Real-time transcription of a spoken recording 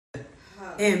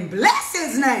and bless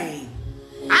his name.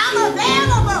 I'm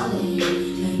available.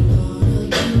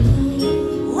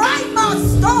 Write my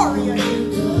story again.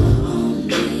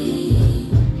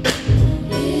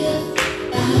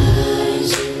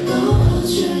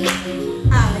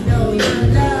 I know your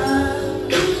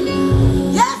love.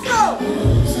 Yes, Lord.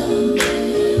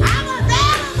 I'm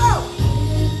available.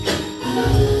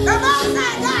 The Most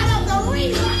High God of the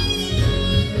rewrite.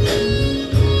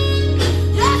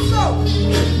 Yes, Lord.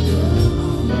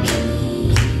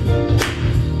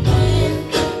 If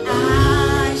I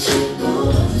should go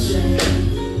astray,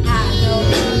 I know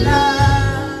your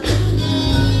love.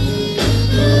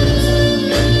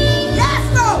 Yes,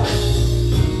 Lord.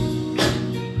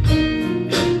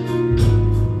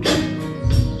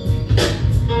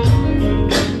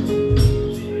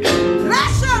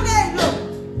 Bless your name, Lord.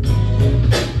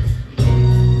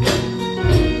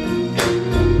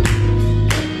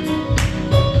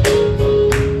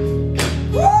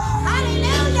 Woo,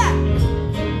 hallelujah.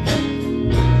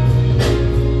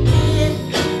 If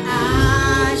I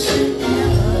should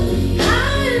ever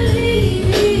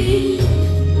leave,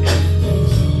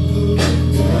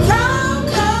 don't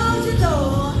close your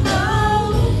door.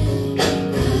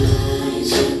 I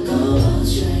should go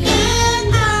astray.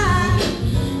 And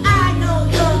I know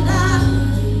your love.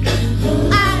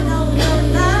 I know your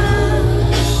love.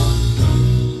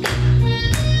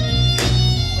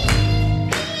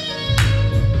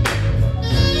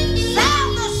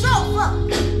 Sound the shofar.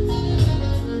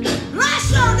 Bless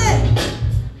your name.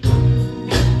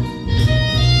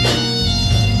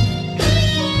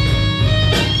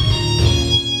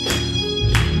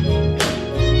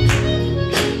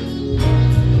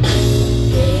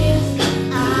 If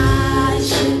I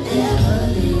should ever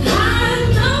leave, I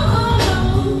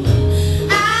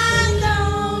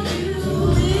know you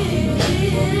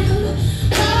will.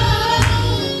 Oh,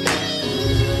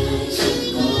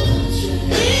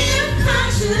 if I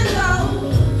should go,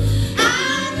 I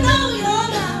know your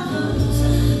love.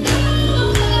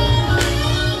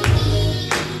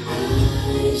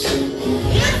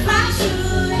 If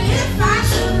I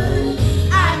should,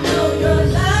 I know your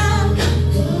love.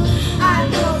 I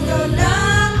know your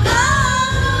love.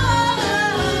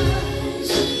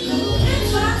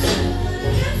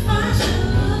 If I should.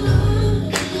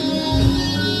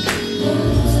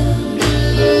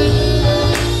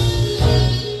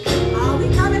 I'll be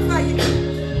coming for you.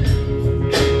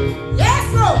 Yes,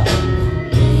 Lord.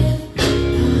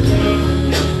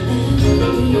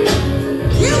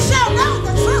 You shall know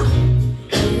the truth,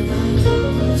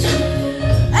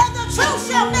 and the truth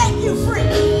shall make you free.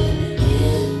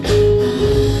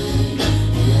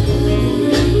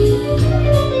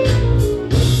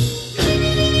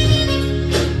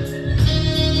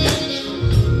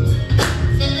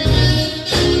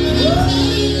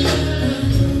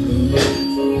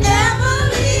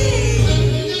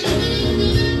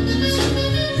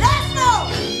 Yes, Lord.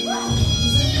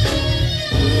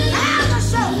 Sound the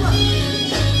shofar.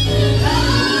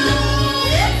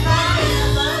 If I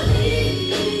ever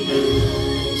leave,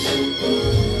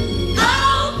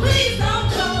 oh, please don't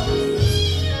close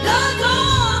the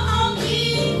door on me.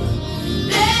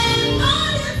 And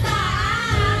on if I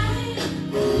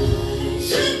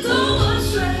should go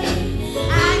astray,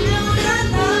 I know your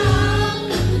love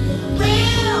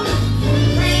will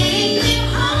bring me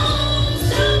home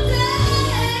someday.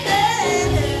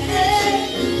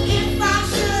 If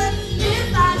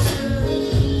I should,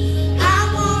 I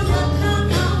wanna come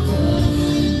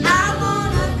home. I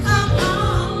wanna come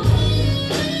home.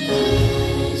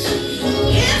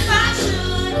 If I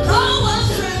should go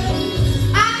astray,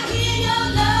 I hear your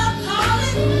love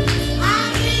calling. I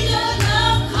hear your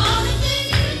love calling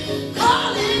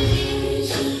me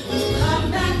to come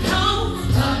back home,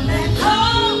 come back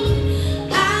home.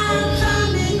 I'm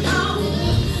coming home.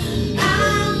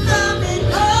 I'm coming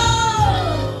home.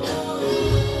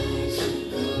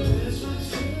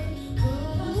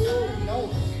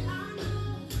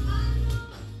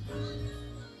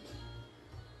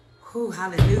 Ooh,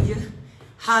 hallelujah.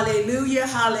 Hallelujah,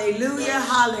 hallelujah,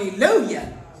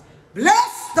 hallelujah.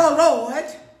 Bless the Lord,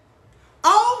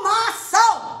 oh my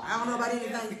soul. I don't know about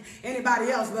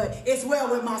anybody else, but it's well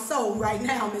with my soul right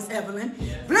now, Miss Evelyn.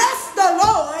 Bless the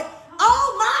Lord,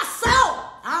 oh my soul.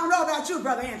 I don't know about you,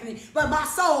 Brother Anthony, but my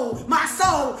soul,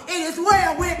 it is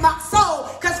well with my soul.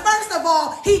 Because first of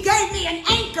all, he gave me an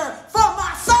anchor for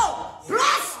my soul.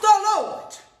 Bless the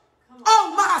Lord,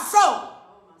 oh my soul,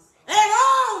 and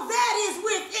all that is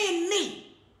within me.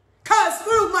 Because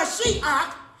through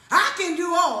Mashiach, I can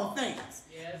do all things.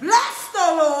 Yes. Bless the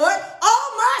Lord, oh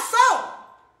my soul,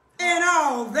 and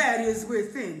all that is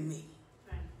within me.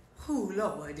 Who,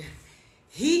 Lord?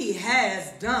 He has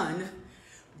done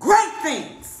great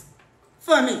things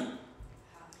for me.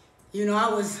 You know, I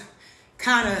was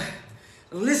kind of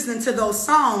listening to those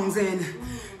songs, and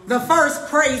the first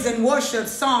praise and worship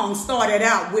song started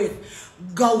out with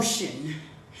Goshen.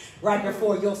 Right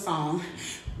before your song,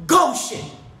 Goshen.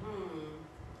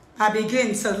 I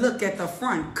began to look at the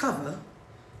front cover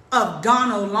of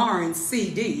Donald Lawrence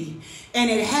CD, and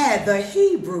it had the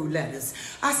Hebrew letters.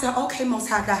 I said, okay, Most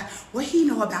High God, what he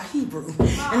know about Hebrew?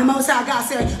 And the Most High God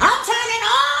said, I'm turning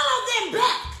all of them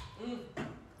back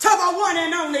to the one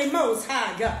and only Most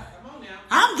High God.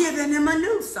 I'm giving them a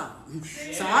new song.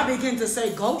 So I began to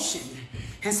say Goshen.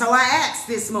 And so I asked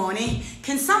this morning,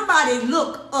 can somebody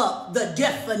look up the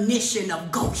definition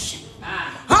of Goshen?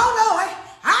 Oh, Lord,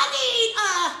 I need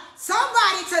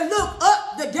somebody to look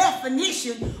up the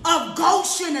definition of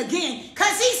Goshen again.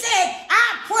 Because he said,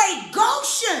 I pray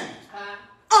Goshen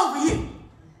over you.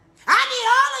 I need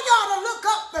all of y'all to look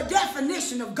up the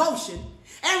definition of Goshen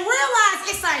and realize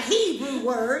it's a Hebrew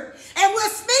word. And we're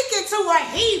speaking to a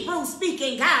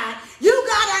Hebrew-speaking God. You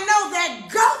got to know that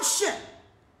Goshen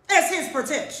is his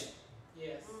protection.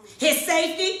 Yes. His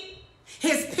safety,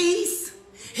 his peace,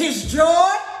 his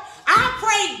joy. I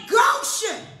pray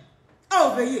Goshen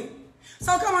over you.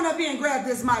 So come on up here and grab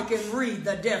this mic and read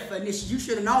the definition. You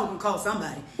should have known and call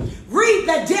somebody. Read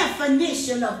the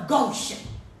definition of Goshen.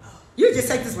 You just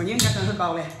take this one. You ain't got to hook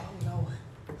all that. Oh, no.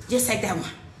 Just take that one.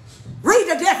 Read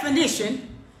the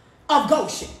definition of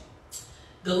Goshen.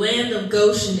 The land of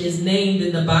Goshen is named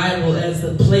in the Bible as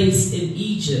the place in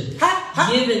Egypt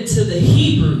given to the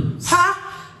Hebrews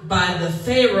by the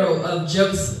Pharaoh of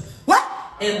Joseph. What?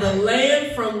 And the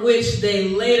land from which they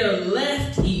later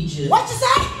left Egypt. What you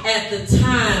say? At the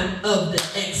time of the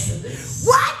Exodus.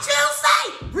 What you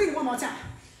say? Read it one more time.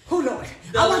 Who, Lord?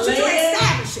 I want you to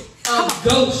establish it. Of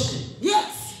Goshen.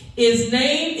 Yes. Is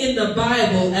named in the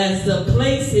Bible as the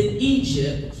place in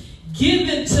Egypt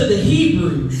given to the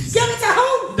Hebrews. Give it to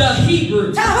who? The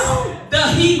Hebrews. To who? The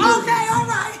Hebrews. Okay, all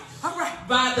right. All right.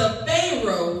 By the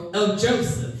Pharaoh of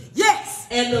Joseph. Yes.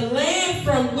 And the land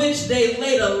from which they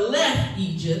later left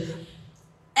Egypt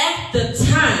at the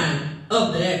time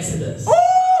of the Exodus. Ooh!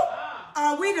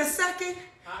 Are we the second?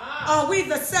 Are we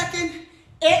the second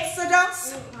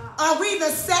Exodus? Are we the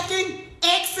second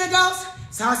Exodus?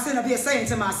 So I was sitting up here saying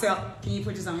to myself, can you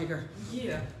put this on here, girl?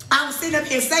 Yeah. I was sitting up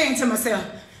here saying to myself,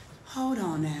 hold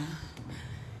on now.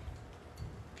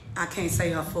 I can't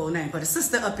say her full name, but a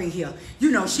sister up in here,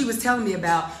 you know, she was telling me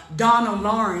about Donald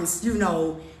Lawrence, you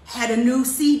know, had a new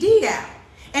CD out.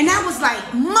 And that was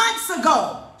like months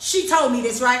ago. She told me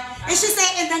this, right? And she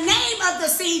said, and the name of the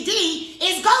CD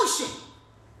is Goshen.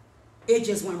 It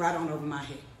just went right on over my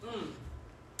head.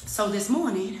 So this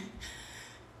morning,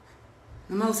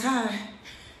 the Most High,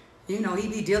 you know, he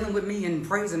be dealing with me in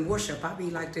praise and worship. I be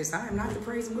like this. I am not the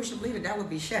praise and worship leader. That would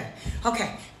be Shaq.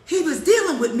 Okay. He was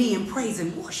dealing with me in praise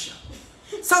and worship.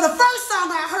 So the first song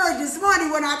I heard this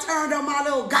morning when I turned on my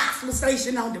little gospel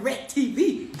station on Direct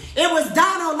TV, it was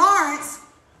Donald Lawrence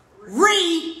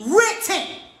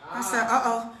rewritten. I said,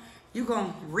 uh-oh, you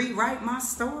gonna rewrite my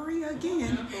story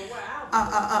again?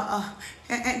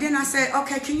 And then I said,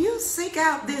 okay, can you seek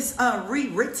out this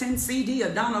rewritten CD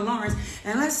of Donald Lawrence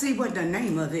and let's see what the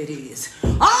name of it is. Oh,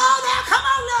 now come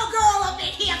on, little girl up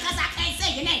in here, because I can't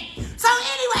say your name. So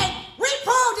anyway, we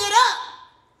pulled it up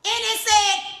and it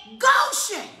said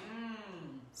Goshen.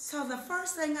 So the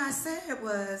first thing I said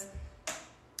was,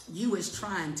 you was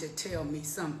trying to tell me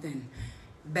something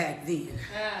back then.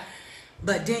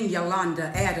 But then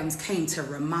Yolanda Adams came to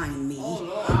remind me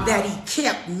that he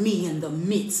kept me in the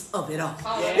midst of it all.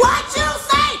 What you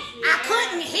say? I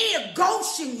couldn't hear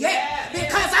Goshen yet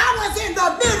because I was in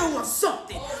the middle of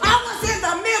something. I was in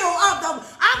the middle of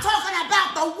I'm talking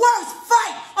about the worst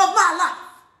fight of my life.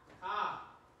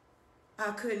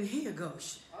 I couldn't hear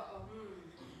Goshen.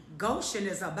 Goshen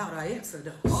is about an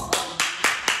exodus.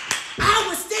 I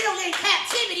was still in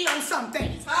captivity on some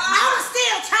things. I was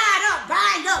still tied up,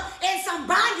 bound up in some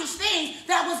bondage things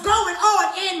that was going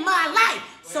on in my life.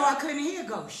 So I couldn't hear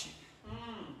Goshen.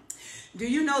 Do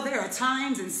you know there are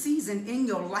times and seasons in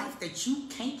your life that you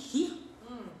can't hear?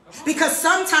 Because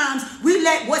sometimes we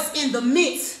let what's in the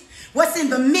midst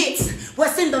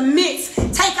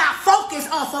take our focus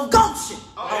off of Goshen.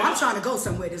 Oh, I'm trying to go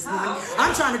somewhere this morning.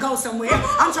 I'm trying to go somewhere.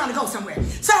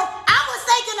 So I was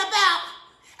thinking about,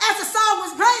 as the song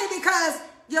was playing, because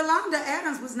Yolanda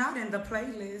Adams was not in the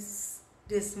playlist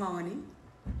this morning,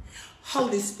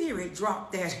 Holy Spirit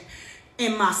dropped that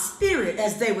in my spirit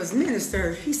as they was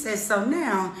ministered. He said, so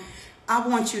now I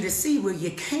want you to see where you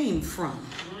came from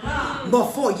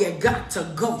before you got to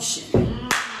Goshen.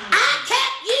 I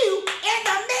kept you in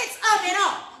the midst of it all.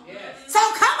 So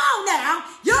come on now.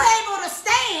 You're able to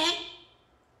stand.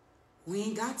 We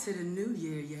ain't got to the new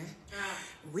year yet.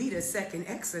 We the second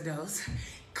Exodus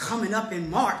coming up in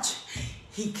March.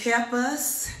 He kept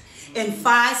us in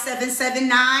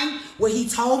 5779, where he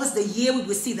told us the year we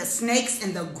would see the snakes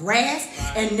in the grass.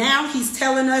 And now he's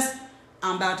telling us,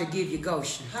 I'm about to give you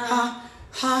Goshen.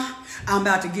 I'm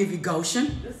about to give you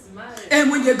Goshen.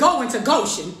 And when you go into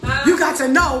Goshen, you got to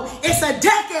know it's a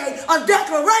decade of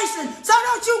declaration. So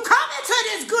don't you come into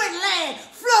this good land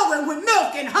flowing with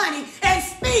milk and honey and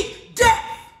speak death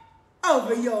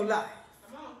over your life.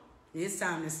 It's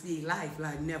time to speak life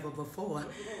like never before.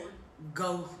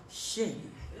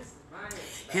 Goshen.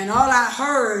 And all I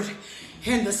heard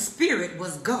in the spirit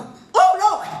was go. Oh,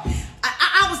 Lord.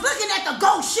 I was looking at the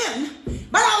Goshen,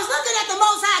 but I was looking at the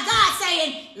Most High God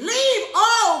saying, leave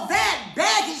all that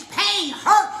baggage, pain,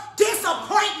 hurt,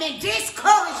 disappointment,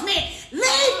 discouragement.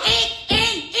 Leave it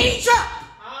in Egypt.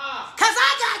 Because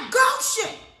I got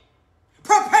Goshen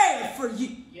prepared for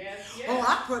you. Oh,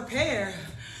 I prepare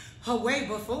a way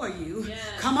before you.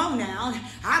 Come on now.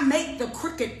 I make the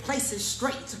crooked places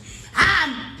straight.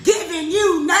 I'm giving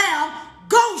you now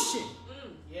Goshen.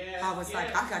 I was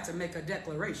like, I got to make a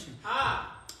declaration.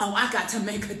 Oh, I got to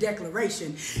make a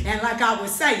declaration. And like I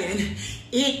was saying,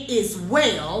 it is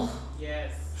well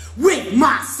with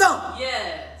my soul.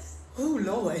 Oh,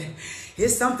 Lord.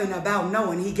 It's something about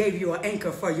knowing he gave you an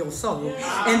anchor for your soul.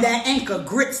 And that anchor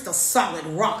grips the solid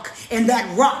rock. And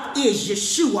that rock is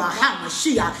Yeshua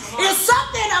HaMashiach. It's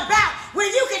something about when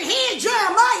you can hear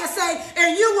Jeremiah say,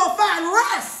 and you will find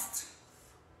rest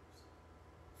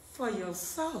for your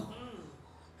soul.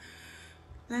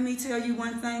 Let me tell you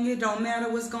one thing. It don't matter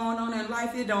what's going on in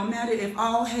life. It don't matter if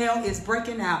all hell is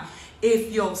breaking out.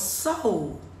 If your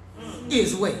soul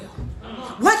is well.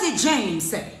 What did James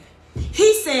say?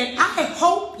 He said, I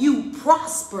hope you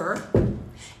prosper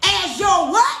as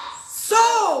your what?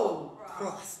 Soul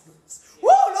prospers.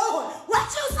 Whoa, Lord. What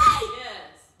you say?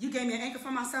 You gave me an anchor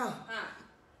for my soul.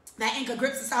 That anchor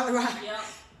grips the solid rock.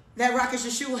 That rock is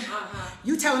Yeshua.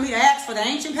 You telling me to ask for the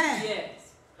ancient path?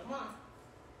 Come on.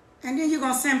 And then you're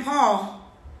going to send Paul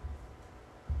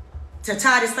to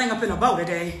tie this thing up in a bow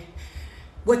today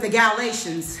with the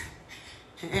Galatians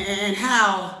and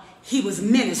how he was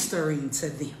ministering to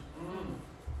them.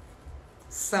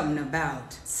 Something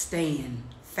about staying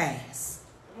fast.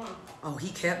 Oh, he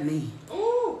kept me.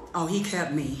 Oh, he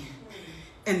kept me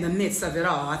in the midst of it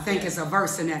all. I think it's a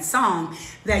verse in that song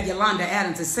that Yolanda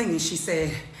Adams is singing. She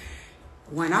said,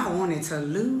 when I wanted to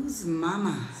lose my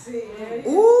mind.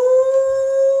 Ooh.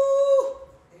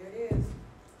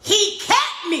 He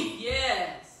kept me.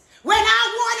 When I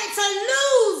wanted to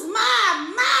lose my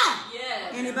mind.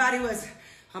 Anybody was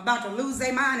about to lose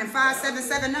their mind in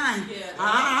 5779?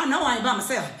 I know I ain't by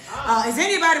myself. If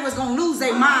anybody was going to lose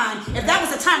their mind, if that was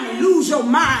the time to lose your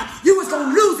mind, you was going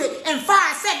to lose it in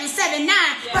 5779.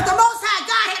 But the Most High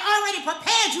God had already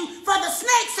prepared you for the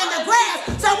snakes and the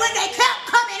grass. So when they kept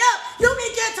coming up, you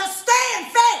begin to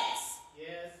stand fast.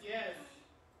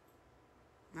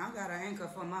 I got an anchor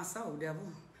for my soul, devil.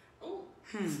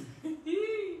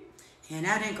 And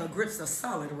that anchor grips a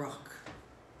solid rock.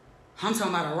 I'm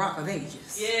talking about a rock of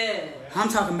ages. I'm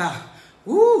talking about,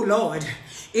 ooh, Lord,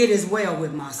 it is well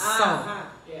with my soul.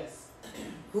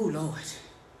 Ooh, Lord.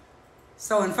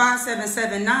 So in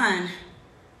 5779,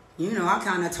 you know, I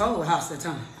kind of told House of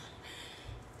Time,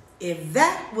 if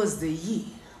that was the year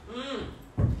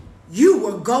you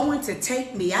were going to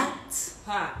take me out,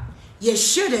 you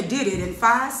should have did it in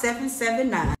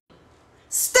 5779.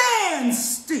 Stand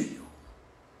still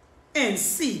and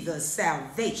see the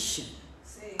salvation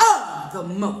of the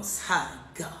Most High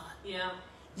God.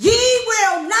 Ye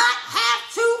will not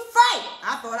have to fight.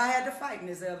 I thought I had to fight,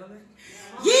 Miss Evelyn.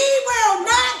 Ye will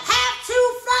not have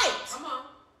to fight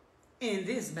in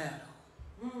this battle.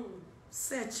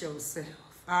 Set yourself.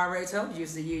 I already told you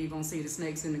it's the year you're going to see the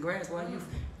snakes in the grass. Why you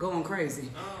going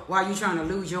crazy? Why you trying to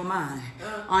lose your mind?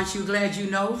 Aren't you glad you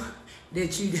know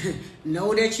that you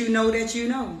know that you know that you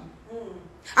know?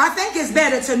 I think it's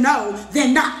better to know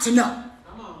than not to know.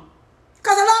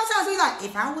 Because a lot of times we like,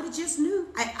 if I would have just knew,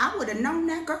 I would have known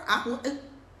that girl.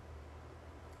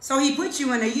 So he put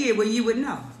you in a year where you would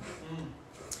know.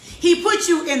 He put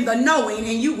you in the knowing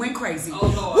and you went crazy.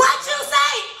 What you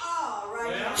say?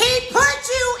 He put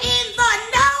you in the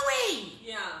knowing.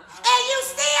 And you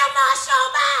still lost your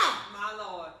mind. My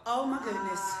Lord. Oh my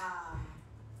goodness.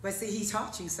 But see, he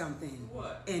taught you something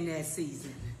in that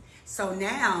season. So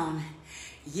now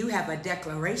you have a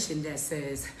declaration that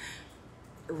says,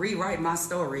 rewrite my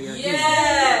story again.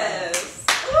 Yes.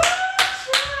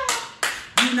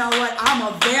 You you know what?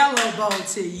 I'm available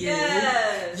to you.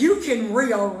 Yes. You can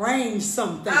rearrange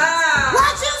some things. Ah.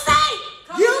 What you say?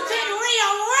 You can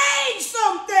rearrange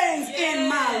some things in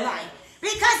my life.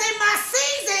 Because in my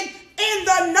season, in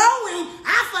the knowing,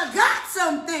 I forgot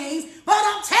some things. But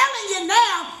I'm telling you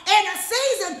now, in a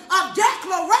season of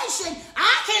declaration,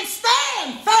 I can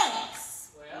stand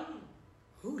fast. Well.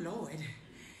 Oh, Lord.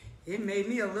 It made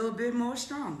me a little bit more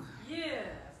stronger. Yeah.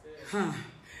 Huh.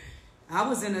 I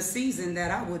was in a season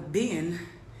that I would bend,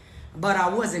 but I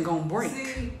wasn't going to break.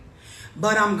 See?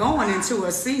 But I'm going into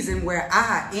a season where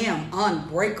I am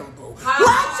unbreakable. How?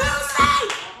 What you say?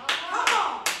 Come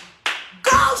on.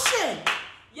 Goshen.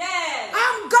 Yes.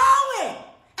 I'm going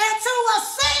into a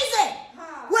season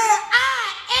where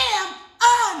I am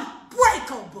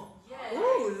unbreakable. Yes.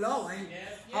 Oh, Lord. Yes.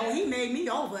 Oh, he made me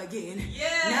over again.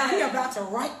 Yes. Now he about to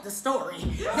write the story.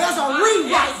 There's a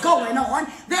rewrite going on.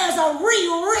 There's a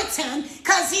rewritten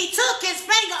because he took his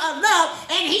finger of love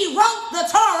and he wrote the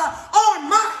Torah on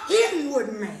my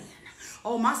inward man.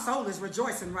 Oh, my soul is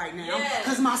rejoicing right now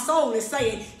because my soul is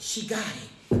saying she got it.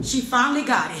 She finally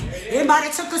got it. Everybody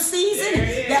took a season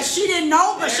that she didn't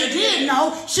know, but she did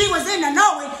know. She was in the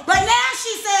knowing. But now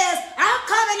she says, I'm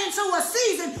coming into a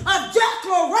season of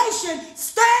declaration,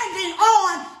 standing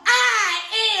on, I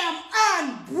am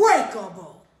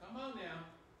unbreakable. Come on now.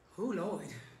 Oh, Lord.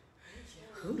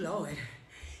 Oh, Lord.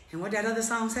 And what that other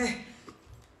song say?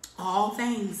 All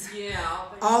things. Yeah.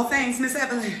 All things, Miss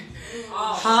Evelyn.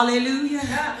 Hallelujah.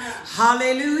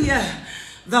 Hallelujah.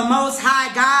 The Most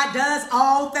High God does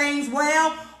all things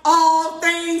well. All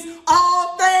things,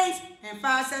 all things. And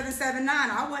 5779,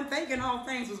 I wasn't thinking all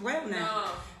things was well now. No.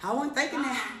 I wasn't thinking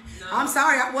that. No. I'm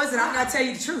sorry, I wasn't. I got to tell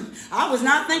you the truth. I was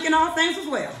not thinking all things was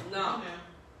well. No.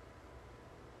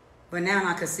 But now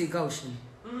I can see Goshen.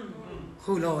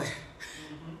 Who, Lord?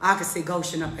 I can see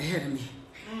Goshen up ahead of me.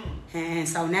 And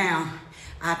so now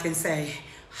I can say,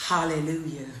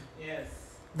 hallelujah. Yes.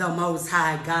 The Most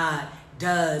High God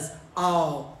does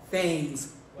all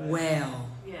things well.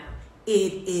 Yeah.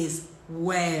 It is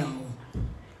well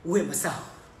with my soul.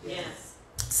 Yes.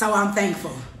 So I'm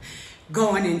thankful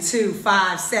going into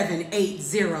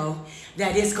 5780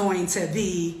 that it's going to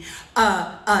be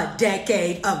a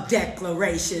decade of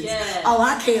declarations. Yes. Oh,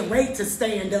 I can't wait to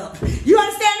stand up. You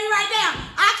understand me right now?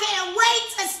 I can't wait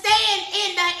to stand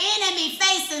in the enemy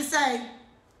face and say,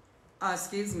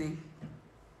 excuse me,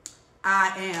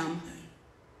 I am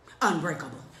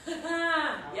unbreakable.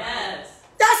 Yes.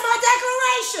 That's my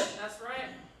declaration. That's right.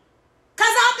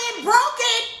 Because I've been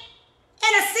broken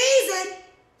in a season,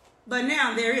 but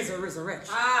now there is a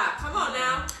resurrection. Come on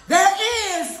now. There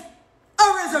is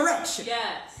a resurrection.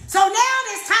 Yes. So now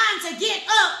it's time to get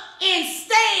up and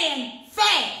stand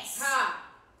fast.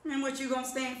 And what you going to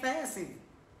stand fast in?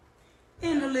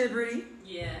 In the liberty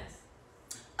Yes.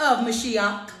 of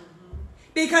Mashiach.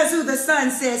 Because who the Son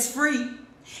sets free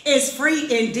is free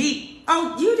indeed.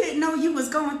 Oh, you didn't know you was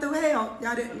going through hell.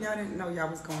 Y'all didn't know y'all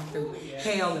was going through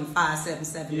hell in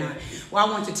 5779. Well,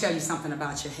 I want to tell you something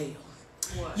about your hell.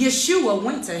 What? Yeshua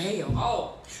went to hell.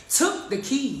 Oh. Took the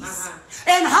keys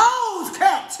and holds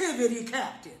captivity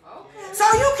captive. Okay. So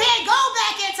you can't go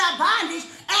back into bondage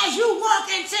as you walk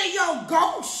into your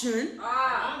Goshen.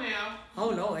 Now. Oh,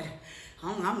 Lord.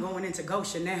 I'm going into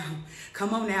Goshen now.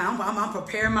 Come on now. I'm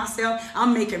preparing myself.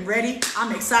 I'm making ready.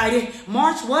 I'm excited.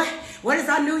 March, what? What is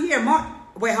our new year? March.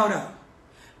 Wait, hold up.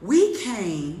 We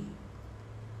came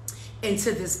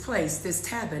into this place, this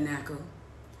tabernacle,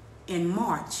 in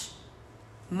March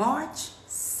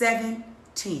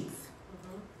 17th.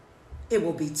 It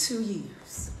will be 2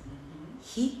 years.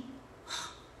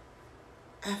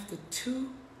 After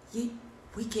 2 years,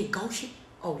 we get Goshen.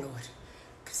 Oh, Lord.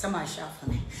 Somebody shout for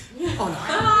me. Oh, no.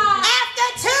 After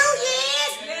 2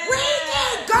 years, we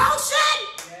get Goshen.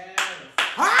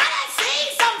 I done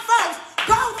seen some folks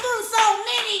go through so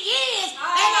many years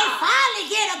and they finally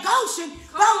get a Goshen.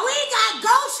 But we got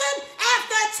Goshen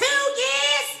after 2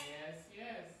 years.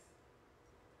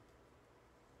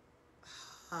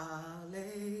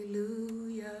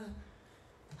 Hallelujah.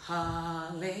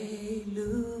 Hallelujah.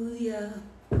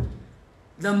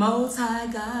 The Most High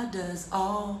God does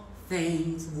all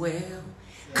things well.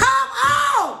 Come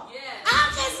on! Yes.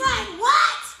 I'm just like,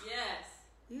 what? Yes.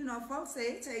 You know, folks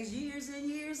say it takes years and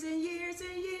years and years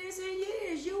and years and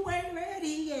years. You ain't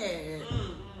ready yet.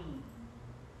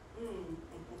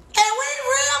 And we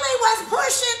really was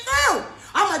pushing through.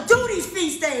 I'm going to do these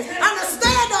feast days. I'm going to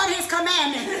stand on his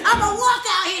commandments. I'm going to walk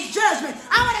out his judgment.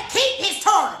 I'm going to keep his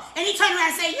Torah. And he turned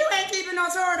around and said, you ain't keeping no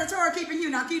Torah. The Torah keeping you.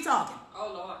 Now keep talking.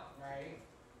 Oh, Lord. Right.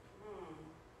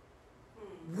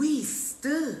 We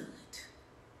stood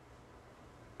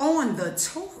on the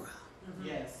Torah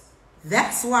Yes.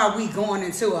 That's why we going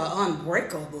into an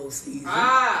unbreakable season. Come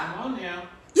on now.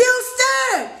 You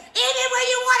stood. Even when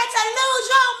you wanted to lose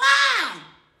your mind,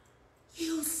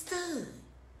 you stood.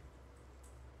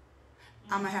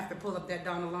 I'm going to have to pull up that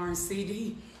Donna Lawrence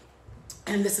CD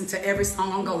and listen to every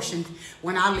song on Goshen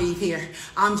when I leave here.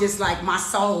 I'm just like, my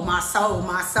soul, my soul,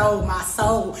 my soul, my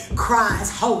soul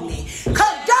cries holy.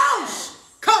 Kadosh!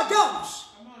 Kadosh!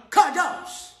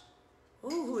 Kadosh!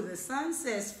 Ooh, the sun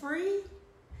says free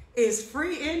is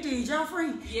free indeed. Y'all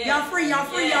free? Yes. Y'all free, y'all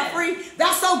free, y'all free.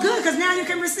 That's so good because now you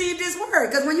can receive this word.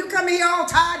 Because when you come here all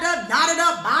tied up, knotted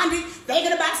up, bonded,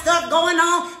 thinking about stuff going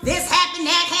on, this happened,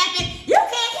 that happened, you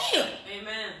can't hear.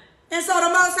 Amen. And so the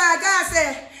Most High God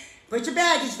said, put your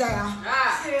baggage down.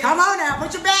 Come on now,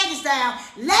 put your baggage down.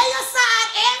 Lay aside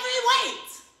every weight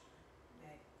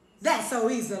that so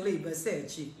easily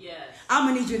beset you. Yes. I'm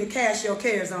going to need you to cast your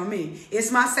cares on me.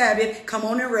 It's my Sabbath. Come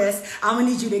on and rest. I'm going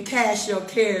to need you to cast your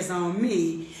cares on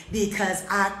me because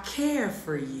I care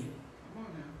for you. Come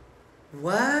on now.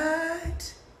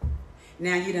 What?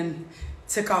 Now you done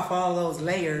took off all those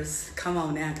layers. Come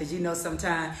on now, because you know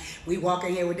sometimes we walk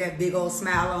in here with that big old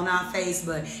smile on our face,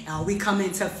 but we come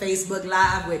into Facebook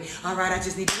Live with, all right, I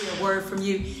just need to hear a word from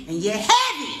you, and you're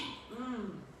heavy.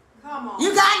 Come on.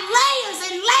 You got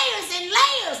layers and layers and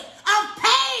layers of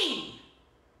pain.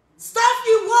 Stuff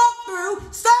you walk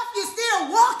through, stuff you're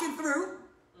still walking through.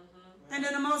 And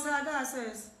then the Most High God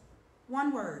says,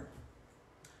 one word,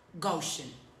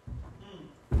 Goshen.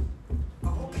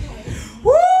 Okay.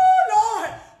 Woo, Lord,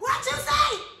 what you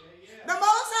say? The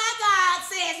Most High God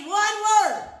says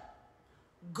one word,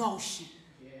 Goshen.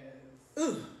 Yes.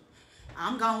 Ooh,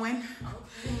 I'm going.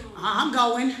 I'm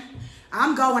going.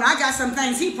 I'm going. I got some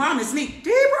things he promised me. Did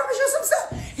he promise you some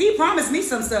stuff? He promised me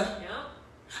some stuff. Yeah.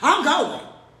 I'm going.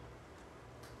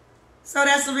 So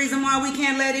that's the reason why we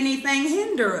can't let anything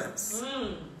hinder us.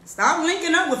 Stop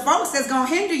linking up with folks that's going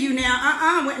to hinder you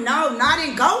now. No, not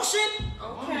in Goshen.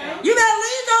 Okay. You better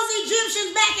leave those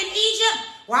Egyptians back in Egypt.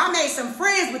 Well, I made some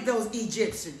friends with those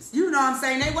Egyptians. You know what I'm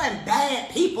saying? They wasn't bad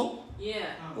people. Yeah.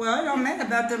 Well, it don't matter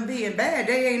about them being bad.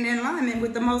 They ain't in alignment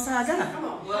with the Most High God. Come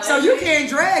on. Well, So you can't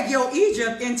drag your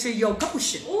Egypt into your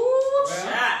Goshen. Ooh,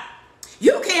 Well.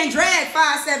 You can't drag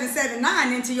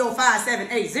 5779 into your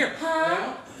 5780.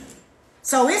 Huh?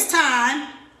 So it's time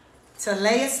to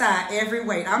lay aside every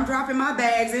weight. I'm dropping my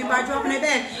bags. Anybody dropping their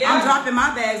bags? Yeah. I'm dropping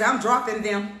my bags. I'm dropping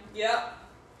them. Yep.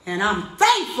 And I'm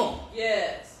thankful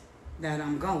Yes. that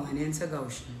I'm going into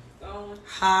Goshen. Going.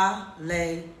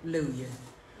 Hallelujah.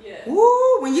 Yes.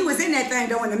 Woo, when you was in that thing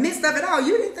though, in the midst of it all,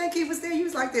 you didn't think he was there. You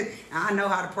was like this. I know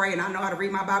how to pray and I know how to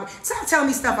read my Bible. Stop telling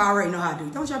me stuff I already know how to do.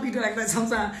 Don't y'all be good like that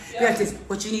sometimes? Yeah. Like this.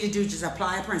 What you need to do is just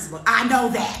apply a principle. I know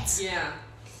that. Yeah.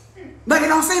 But it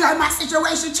don't seem like my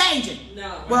situation changing.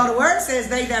 No. Well, the word says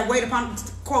they that wait upon,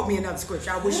 quote me another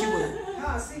scripture. I wish you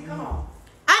would. See, come on.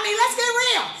 I mean, let's get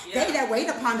real. Yeah. They that wait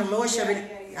upon the Lord shall be.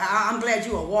 I'm glad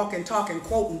you are walking, talking,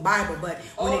 quoting Bible, but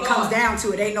when it Lord. comes down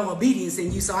to it, ain't no obedience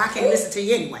in you, so I can't listen to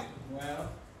you anyway.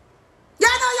 Well. Y'all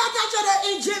know y'all got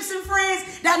your Egyptian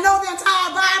friends that know the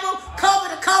entire Bible,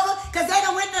 cover to cover, because they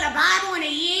done went through the Bible in a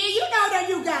year. You know that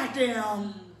you got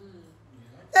them.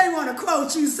 They want to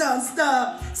quote you some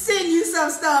stuff, send you some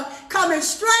stuff, coming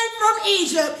straight from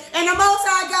Egypt. And the Most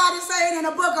High God is saying in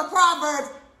the book of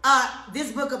Proverbs,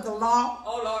 this book of the law,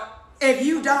 Oh, Lord. if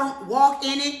you don't walk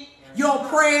in it, your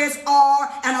prayers are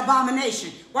an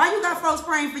abomination. Why you got folks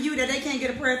praying for you that they can't get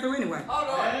a prayer through anyway? Oh,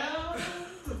 Lord.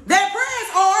 Well. Their prayers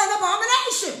are an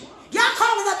abomination. Y'all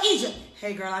calling up Egypt.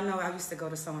 Hey, girl, I know I used to go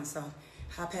to so-and-so.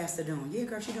 How Pastor doing? Yeah,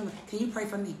 girl, she doing. Can you pray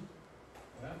for me?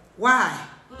 Well. Why?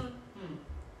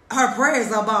 Her prayer is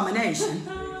an abomination.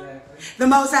 Exactly. The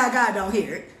Most High God don't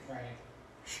hear it. Right.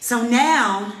 So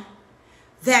now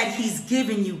that he's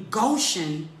giving you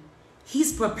Goshen,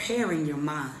 he's preparing your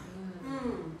mind.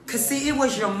 Because see, it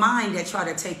was your mind that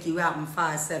tried to take you out in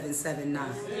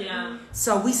 5779. Yeah.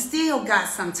 So we still got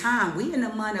some time. We in the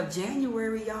month of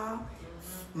January, y'all.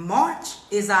 March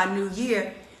is our new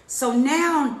year. So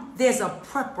now there's a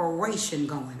preparation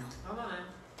going on, Come on.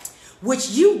 which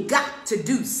you got to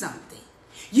do something.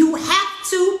 You have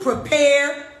to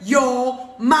prepare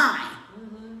your mind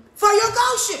for your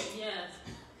Goshen. Yes.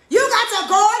 You got to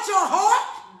guard your heart.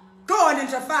 Going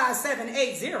into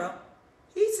 5780.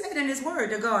 He said in his word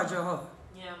to guard your heart.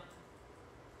 Yeah.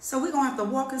 So we're going to have to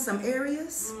walk in some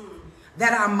areas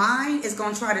that our mind is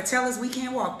going to try to tell us we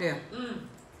can't walk there.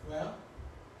 Well.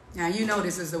 Now, you know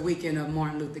this is the weekend of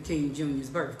Martin Luther King Jr.'s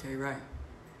birthday, right?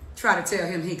 Try to tell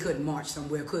him he couldn't march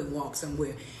somewhere, couldn't walk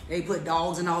somewhere. They put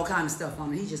dogs and all kind of stuff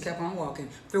on him. He just kept on walking.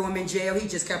 Threw him in jail. He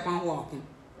just kept on walking.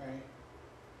 Right.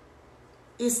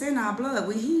 It's in our blood.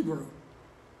 We Hebrew.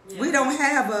 We don't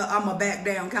have a I'm a back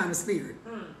down kind of spirit.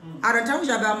 I done told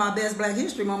you about my best Black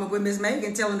History moment with Miss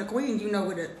Megan telling the Queen, you know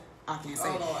what it, I can't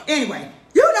say it. Anyway,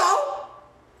 you know,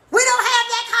 we don't have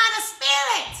that kind of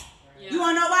spirit. Yeah. You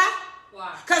want to know why?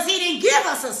 Why? Because he didn't give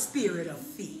us a spirit of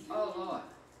fear. Oh, Lord.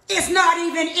 It's not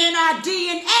even in our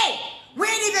DNA. We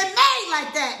ain't even made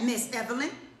like that, Miss Evelyn.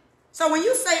 So when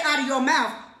you say out of your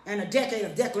mouth, and a decade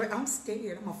of declaration, I'm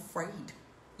scared, I'm afraid.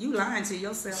 You lying to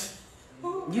yourself.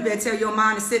 You better tell your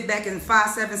mind to sit back in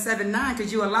 5779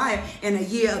 because you're a liar in a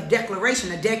year of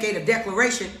declaration, a decade of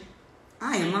declaration.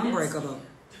 I am unbreakable.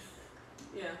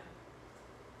 Yeah.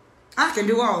 I can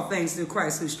do all things through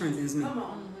Christ who strengthens me. Come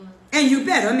on. And you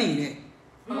better mean it.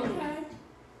 Okay.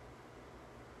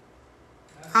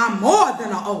 I'm more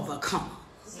than an overcomer.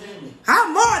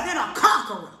 I'm more than a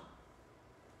conqueror.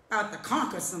 I have to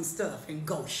conquer some stuff in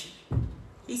Goshen.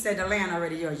 He said the land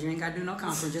already yours. You ain't got to do no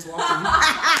conquering. Just walk in.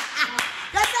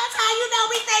 That's how you know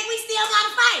we think we still got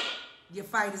to fight. Your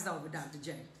fight is over, Dr.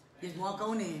 J. Just walk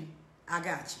on in. I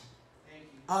got you. Thank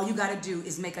you. All you got to do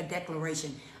is make a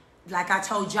declaration. Like I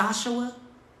told Joshua,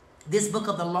 this book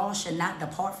of the law should not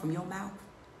depart from your mouth.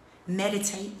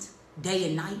 Meditate day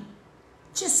and night.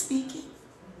 Just speak it.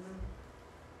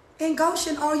 In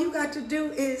Goshen, all you got to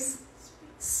do is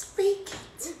speak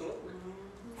it.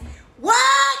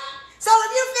 What? So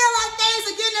if you feel like things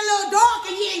are getting a little dark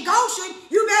and you're in Goshen,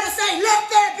 you better say, let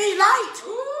there be light.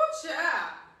 Ooh,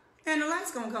 child. And the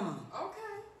light's going to come on.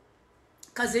 Okay.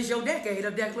 Because it's your decade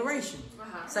of declaration.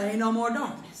 So ain't no more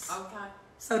darkness. Okay.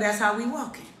 So that's how we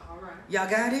walking. All right. Y'all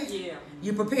got it? Yeah.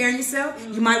 You preparing yourself?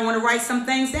 You might want to write some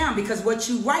things down because what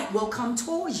you write will come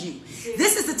towards you.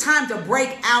 This is the time to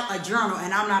break out a journal.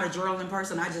 And I'm not a journaling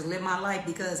person. I just live my life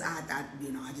because I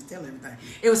just tell everything.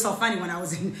 It was so funny when I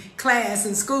was in class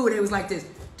in school. It was like this.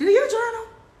 Do you journal?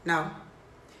 No.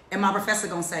 And my professor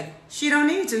gonna say, she don't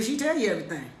need to. She tell you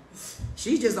everything.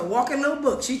 She's just a walking little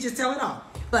book. She just tell it all.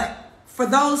 But for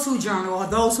those who journal or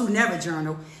those who never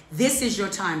journal, this is your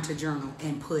time to journal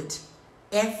and put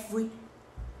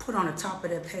on the top of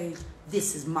that page,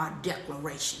 this is my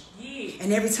declaration. Yeah.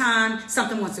 And every time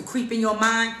something wants to creep in your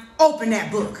mind, open that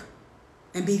book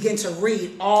and begin to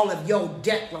read all of your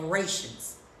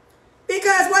declarations.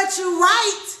 Because what you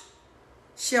write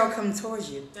shall come towards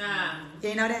you.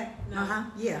 You know that? No.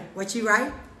 Yeah. What you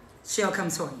write shall come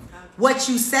toward you. What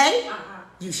you say,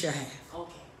 you shall have.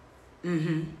 Okay.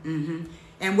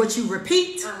 And what you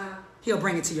repeat, he'll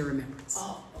bring it to your remembrance.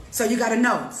 Oh, okay. So you got to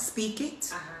know, speak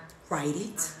it, write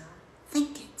it,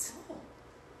 think it.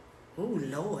 Oh,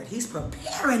 Lord, he's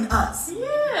preparing us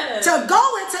to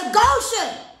go into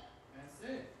Goshen. That's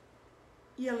it.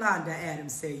 Yolanda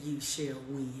Adams said, you shall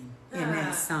win in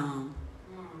that song.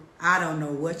 I don't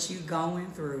know what you're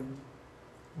going through,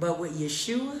 but with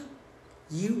Yeshua,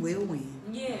 you will win.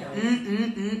 Yeah.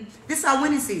 This is our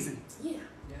winning season. Yeah.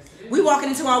 We walking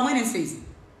into our winning season.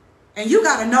 And you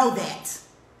got to know that.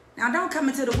 Now, don't come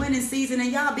into the winning season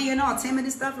and y'all being all timid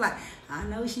and stuff like, I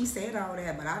know she said all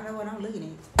that, but I know what I'm looking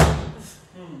at.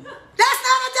 That's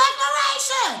not a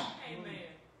declaration. Amen.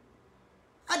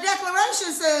 A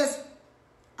declaration says,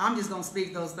 I'm just going to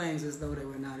speak those things as though they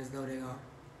were not, as though they are.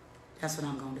 That's what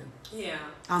I'm going to do. Yeah.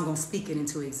 I'm going to speak it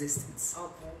into existence.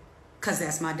 Okay. Because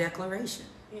that's my declaration.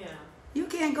 Yeah. You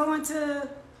can't go into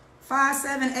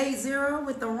 5780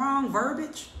 with the wrong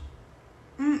verbiage.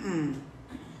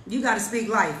 You got to speak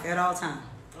life at all times.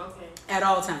 Okay. At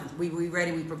all times. We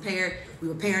ready. We prepared. We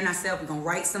preparing ourselves. We're going to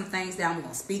write some things down. We're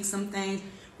going to speak some things.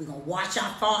 We're going to watch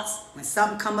our thoughts. When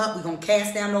something come up, we're going to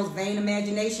cast down those vain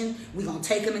imaginations. We're going to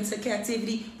take them into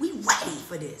captivity. We ready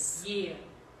for this. Yeah.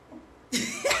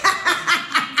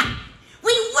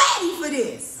 We ready for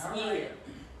this. Yeah.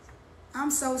 I'm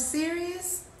so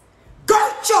serious.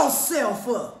 Girt yourself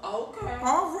up. Okay.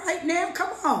 All right now,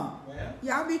 come on. Well,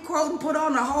 y'all be quoting, put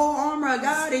on the whole armor of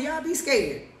God, and y'all be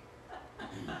scared.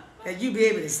 And you be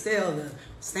able to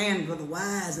stand for the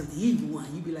wise of the evil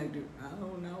one. You be like, dude, I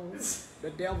don't know.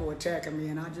 The devil attacking me,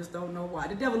 and I just don't know why.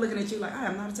 The devil looking at you like, I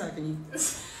am not attacking you.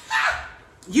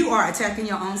 You are attacking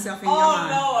your own self in your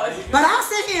mind. Lord. But I'll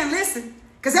sit here and listen.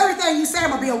 Because everything you say, I'm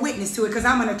going to be a witness to it because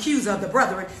I'm an accuser of the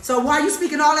brethren. So while you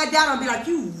speaking all that down, I'll be like,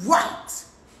 you right.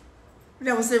 The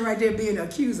devil sitting right there being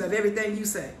accused of everything you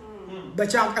say.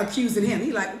 But y'all accusing him.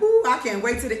 He like, ooh, I can't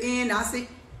wait to the end. I see.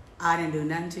 I didn't do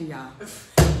nothing to y'all.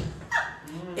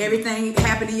 Everything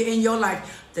happened to you in your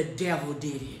life, the devil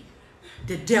did it.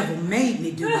 The devil made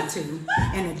me do it too.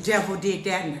 And the devil did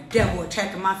that, and the devil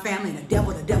attacked my family, and the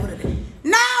devil.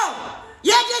 No!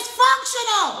 You're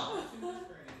dysfunctional!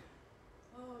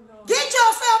 Get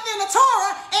yourself in the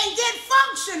Torah and get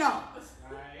functional.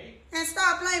 and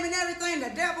start blaming everything.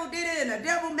 The devil did it and the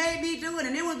devil made me do it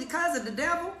and it was because of the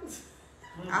devil,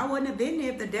 I wouldn't have been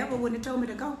there if the devil wouldn't have told me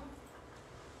to go.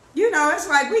 You know, it's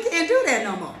like we can't do that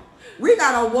no more. We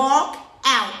got to walk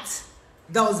out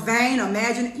those vain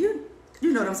imaginations.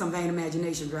 You know them some vain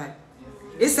imaginations, right?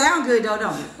 It sounds good though,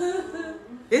 don't it?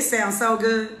 It sounds so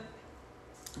good.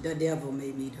 The devil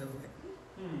made me do it.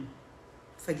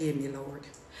 Forgive me, Lord.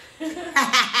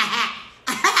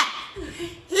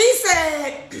 He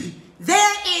said,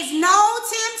 there is no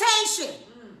temptation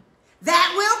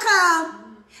that will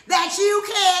come that you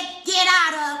can't get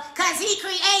out of because he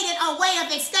created a way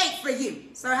of escape for you.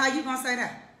 So how you going to say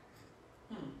that?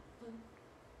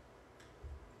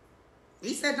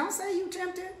 He said, don't say you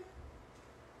tempted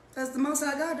because the Most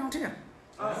High God don't tempt.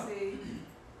 Oh, see.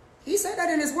 He said that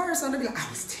in his word, so they'll be like, I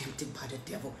was tempted by the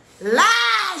devil.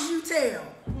 Lies you tell.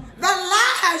 The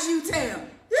lies you tell.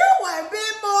 You ain't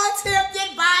been more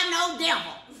tempted by no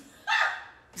devil.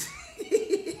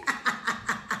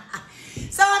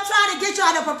 So I'm trying to get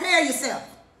y'all to prepare yourself.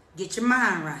 Get your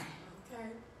mind right. Okay.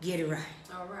 Get it right.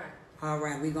 All right. All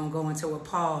right, we're going to go into what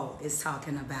Paul is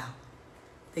talking about.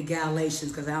 The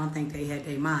Galatians, because I don't think they had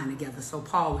their mind together. So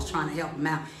Paul was trying to help them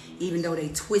out, even though they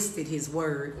twisted his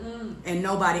word. And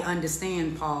nobody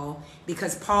understand Paul,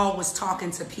 because Paul was talking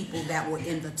to people that were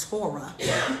in the Torah.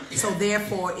 So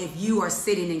therefore, if you are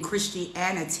sitting in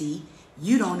Christianity,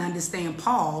 you don't understand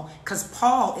Paul, because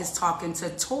Paul is talking to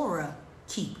Torah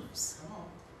keepers.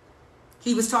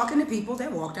 He was talking to people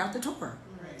that walked out the Torah.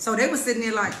 So they were sitting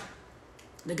there like,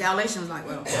 the Galatians like,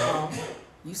 well, Paul,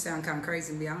 you sound kind of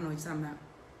crazy to me. I don't know what you're talking about.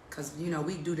 Because, you know,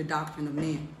 we do the doctrine of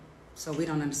men, so we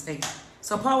don't understand.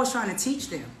 So Paul was trying to teach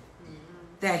them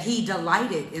that he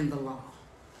delighted in the law,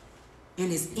 in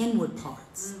his inward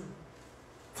parts.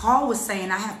 Paul was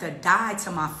saying, I have to die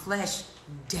to my flesh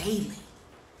daily.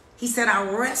 He said, I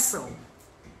wrestle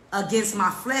against my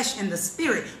flesh and the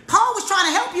spirit. Paul was trying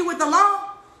to help you with the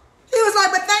law. He was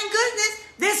like, but thank goodness,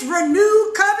 this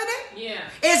renewed covenant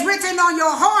is written on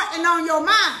your heart and on your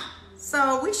mind.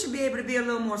 So we should be able to be a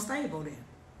little more stable then.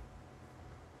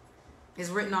 It's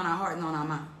written on our heart and on our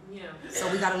mind. So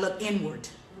we got to look inward.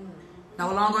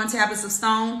 No longer on tablets of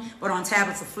stone, but on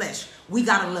tablets of flesh. We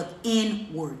got to look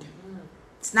inward.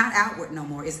 It's not outward no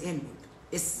more. It's inward.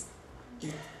 It's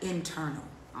internal.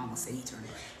 I almost say eternal.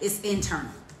 It's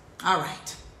internal. All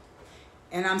right.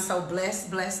 And I'm so blessed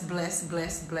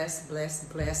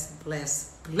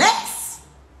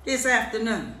this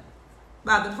afternoon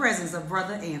by the presence of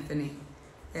Brother Anthony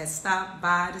that stopped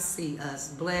by to see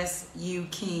us. Bless you,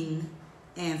 King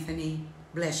Anthony.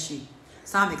 Bless you.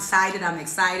 So I'm excited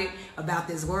about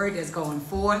this word that's going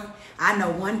forth. I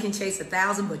know one can chase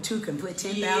 1,000, but two can put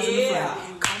 10,000 to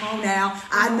flight. Come on now.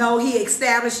 I know he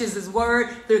establishes his word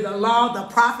through the law, the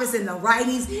prophets, and the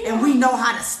writings. And we know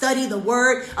how to study the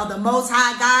word of the Most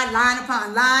High God, line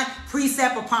upon line,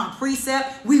 precept upon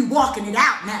precept. We walking it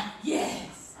out now.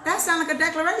 Yes. That sounds like a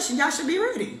declaration. Y'all should be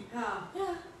ready.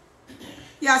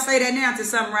 Y'all say that now until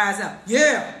something rise up.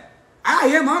 Yeah. I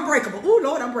am unbreakable. Ooh,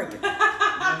 Lord, I'm breaking.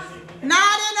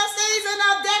 Not in the season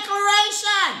of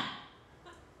declaration.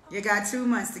 You got 2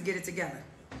 months to get it together.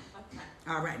 Okay.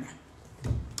 All right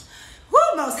now. Woo,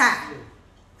 Most High.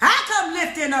 I come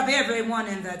lifting up everyone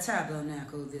in the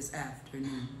tabernacle this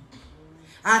afternoon.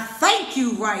 I thank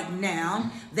you right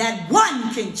now that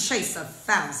one can chase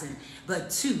 1,000, but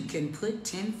two can put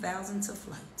 10,000 to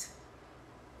flight.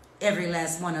 Every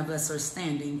last one of us are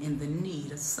standing in the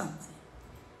need of something.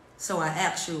 So I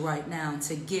ask you right now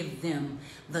to give them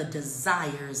the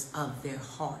desires of their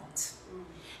heart.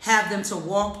 Have them to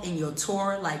walk in your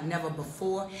Torah like never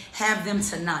before. Have them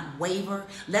to not waver.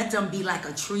 Let them be like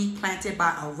a tree planted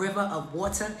by a river of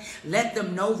water. Let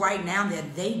them know right now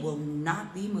that they will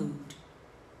not be moved.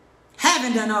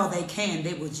 Having done all they can,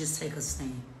 they will just take a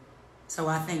stand. So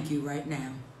I thank you right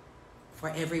now for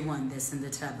everyone that's in the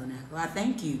tabernacle. I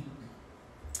thank you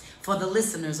for the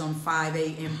listeners on 5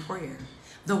 a.m. prayer.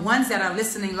 The ones that are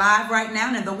listening live right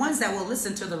now and the ones that will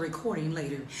listen to the recording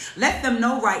later. Let them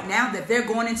know right now that they're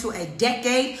going into a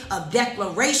decade of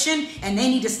declaration and they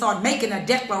need to start making a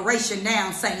declaration now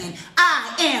saying,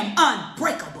 I am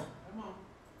unbreakable.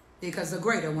 Because the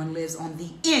greater one lives on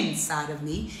the inside of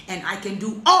me and I can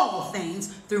do all things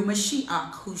through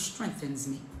Mashiach who strengthens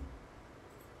me.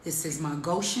 This is my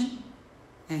Goshen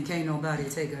and can't nobody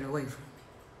take it away from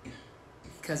me.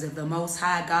 Because if the Most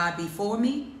High God be for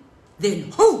me,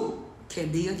 then who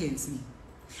can be against me?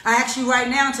 I ask you right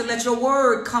now to let your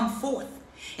word come forth.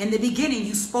 In the beginning,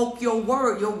 you spoke your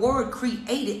word. Your word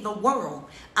created the world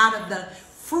out of the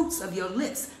fruits of your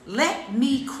lips. Let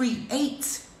me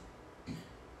create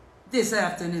this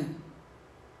afternoon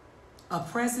a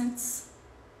presence,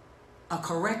 a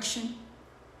correction,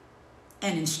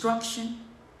 an instruction,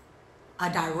 a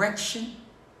direction,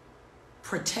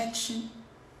 protection,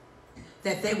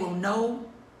 that they will know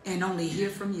and only hear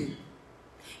from you,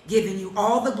 giving you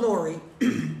all the glory,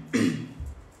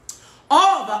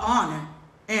 all the honor,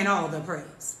 and all the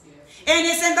praise. And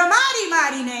it's in the mighty,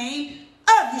 mighty name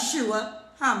of Yeshua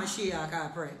HaMashiach I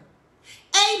pray.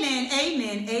 Amen,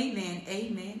 amen, amen,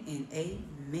 amen, and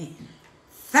amen.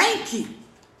 Thank you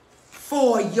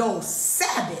for your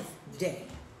Sabbath day.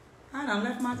 I done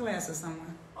left my glasses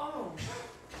somewhere. Oh.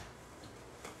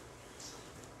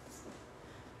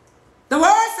 The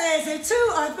word says, if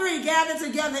 2 or 3 gather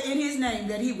together in his name,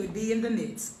 that he would be in the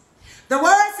midst. The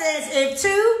word says, if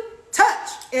 2 touch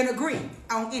and agree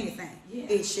on anything,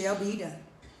 it shall be done.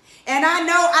 And I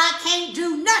know I can't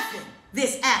do nothing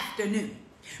this afternoon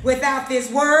without this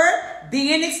word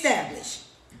being established.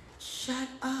 Shut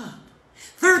up.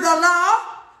 Through the law,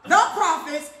 the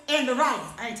prophets, and the writings.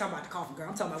 I ain't talking about the coffin girl.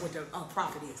 I'm talking about what the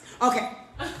prophet is. Okay.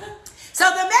 So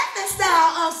the method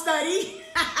style of study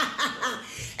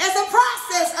is a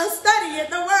process of studying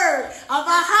the word of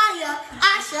Ahaya,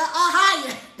 Asha,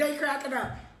 Ahaya. They cracking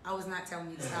up. I was not telling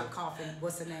you to stop coughing.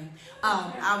 What's the name?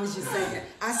 I was just saying,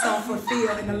 I saw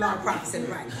fulfilled in the law, prophets, and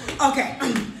the writings. Okay,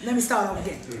 let me start over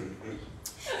again.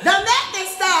 The method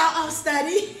style of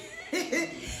study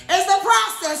is the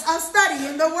process of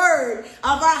studying the word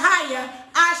of Ahaya,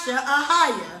 Asha,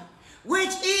 Ahaya, which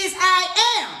is I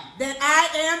am that I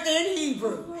am in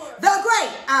Hebrew, the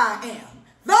great I am,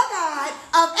 the God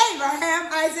of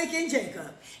Abraham, Isaac, and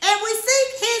Jacob. And we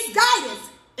seek his guidance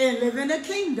in living a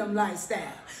kingdom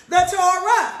lifestyle. The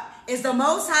Torah is the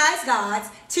Most High God's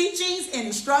teachings and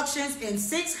instructions in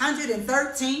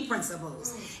 613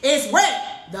 principles. It's where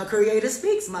the Creator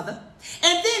speaks, mother.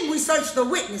 And then we search the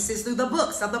witnesses through the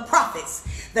books of the prophets,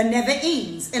 the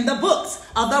Nevi'im, and the books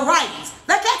of the writings,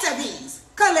 the Ketuvim,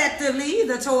 collectively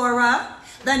the Torah,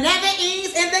 the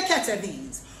Nevi'im, and the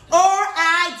Ketuvim, or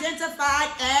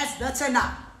identified as the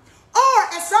Tanakh,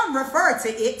 or as some refer to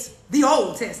it, the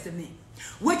Old Testament,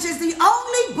 which is the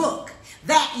only book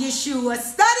that Yeshua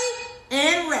studied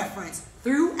and referenced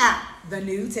throughout the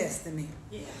New Testament.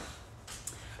 Yeah.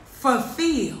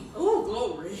 Fulfill. Oh,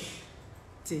 glory.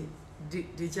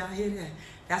 Did y'all hear that?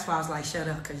 That's why I was like, shut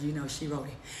up, because you know she wrote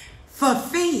it.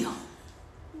 Fulfill.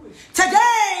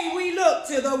 Today we look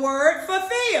to the word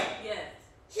fulfill. Yes.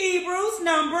 Hebrews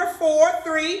number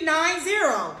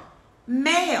 4390.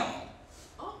 Male.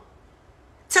 Oh.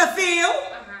 To fill.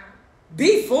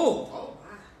 Be full. Oh,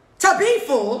 wow. To be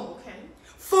full. Okay.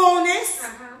 Fullness.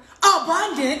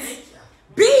 Abundance.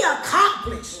 Be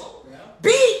accomplished.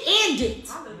 Be ended.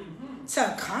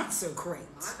 To consecrate.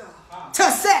 To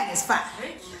satisfy.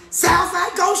 Sounds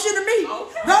like Goshen to me.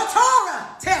 Okay. The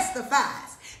Torah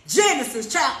testifies. Genesis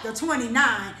chapter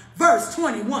 29, verse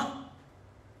 21.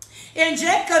 And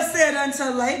Jacob said unto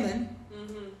Laban,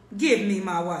 give me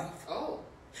my wife. Oh.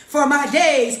 For my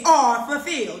days are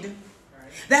fulfilled,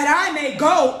 that I may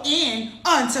go in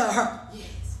unto her.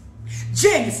 Yes.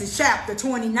 Genesis chapter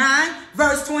 29,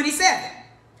 verse 27.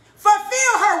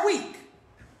 Fulfill her week,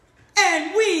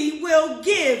 and we will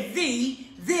give thee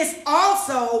this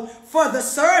also for the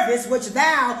service which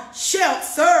thou shalt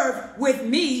serve with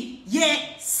me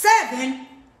yet 7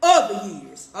 other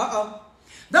years. The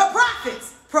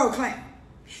prophets proclaim.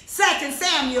 2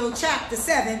 Samuel chapter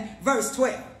 7, verse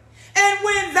 12. And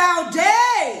when thou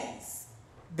days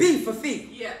be fulfilled,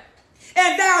 Yeah.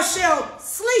 and thou shalt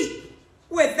sleep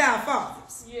with thy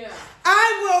fathers, Yeah.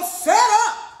 I will set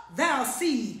up thou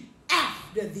seed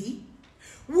after thee,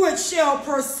 which shall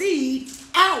proceed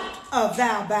out of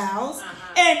thy bowels,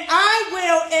 and I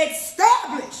will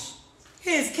establish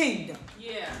his kingdom.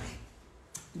 Yeah.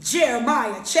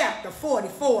 Jeremiah chapter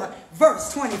 44,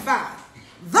 verse 25.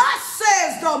 Thus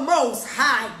says the Most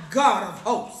High God of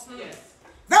hosts, Yes.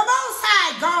 the Most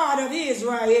High God of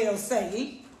Israel,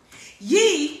 saying,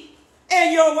 ye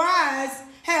and your wives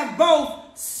have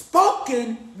both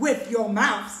spoken with your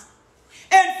mouths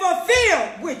and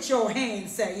fulfilled with your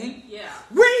hands, saying, Yeah.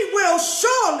 we will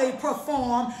surely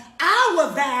perform our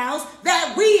vows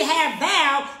that we have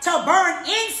vowed to burn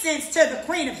incense to the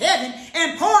Queen of Heaven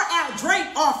and pour out drink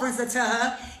offerings unto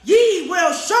her. Ye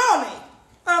will surely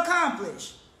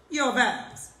accomplish your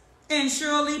vows and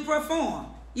surely perform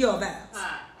your vows. All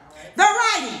right. The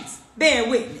writings bear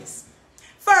witness.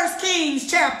 1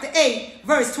 Kings chapter 8,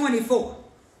 verse 24.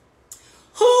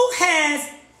 Who has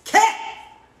kept?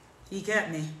 He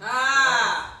kept me.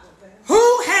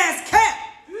 Who has kept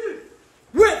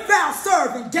with thou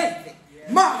servant David,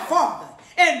 my father,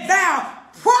 and thou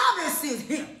promisest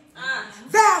him.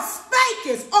 Thou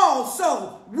spakest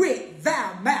also with thy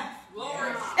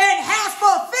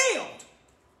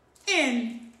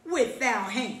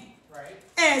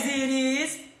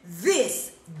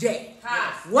day.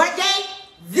 Yes. What day?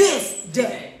 This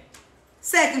day.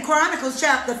 2 Chronicles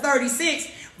chapter 36,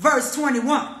 verse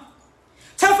 21.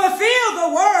 To fulfill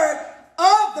the word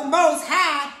of the Most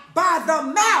High by the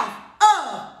mouth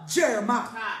of Jeremiah,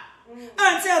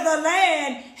 until the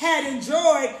land had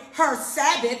enjoyed her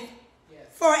Sabbath,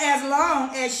 for as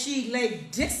long as she lay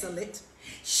desolate,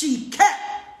 she kept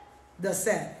the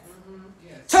Sabbath.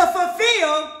 To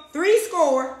fulfill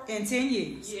 70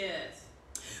 years. Yes.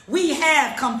 We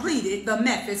have completed the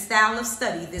method style of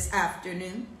study this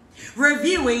afternoon,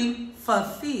 reviewing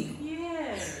fulfill.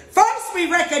 Yes. First, we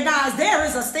recognize there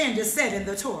is a standard set in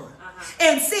the Torah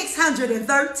and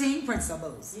 613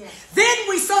 principles. Yes. Then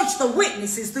we search the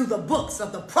witnesses through the books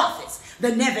of the prophets, the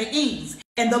Nevi'im,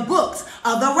 and the books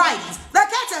of the writings, the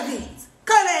Ketuvim.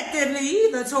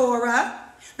 Collectively, the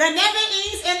Torah, the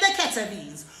Nevi'im, and the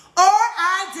Ketuvim are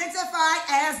identified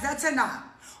as the Tanakh,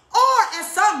 or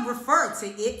as some refer to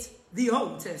it, the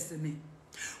Old Testament,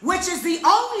 which is the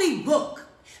only book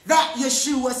that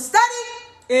Yeshua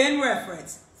studied in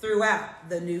reference throughout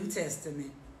the New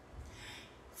Testament.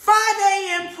 5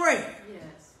 a.m. prayer.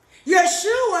 Yes.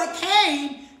 Yeshua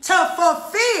came to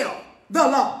fulfill the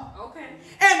law. Okay.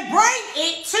 And bring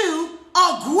it to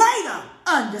a greater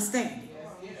understanding.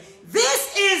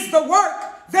 This is the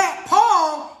work that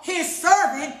Paul, his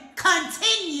servant,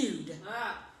 continued.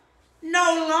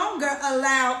 No longer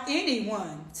allow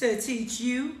anyone to teach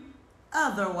you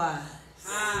otherwise.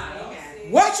 Okay.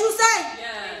 What you say?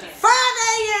 Yes. 5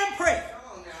 a.m. prayer.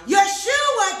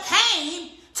 Yeshua came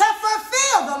to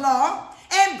fulfill the law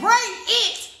and bring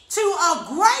it to a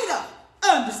greater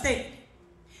understanding.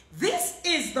 This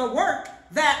is the work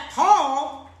that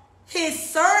Paul, his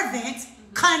servant,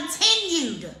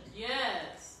 continued.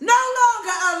 Yes. No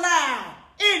longer allow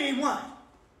anyone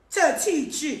to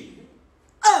teach you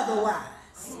otherwise.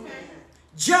 Okay.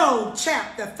 Job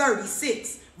chapter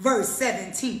 36, verse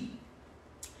 17.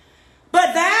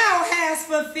 But thou hast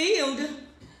fulfilled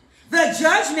the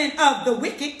judgment of the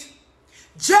wicked.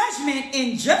 Judgment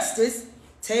and justice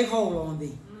take hold on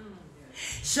thee.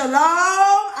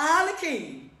 Shalom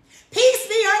Aleichem. Peace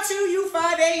be unto you,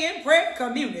 5 a.m. prayer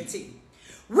community.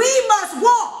 We must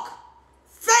walk,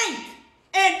 think,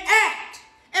 and act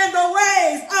in the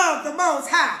ways of the Most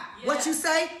High. Yes. What you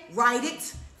say? Write it,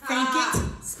 think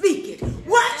it, speak it.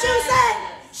 What you say?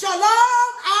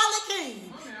 Shalom Aleichem.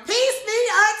 Peace be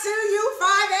unto you,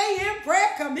 5 a.m.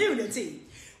 prayer community.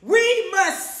 We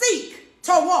must seek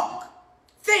to walk,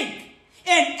 think,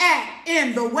 and act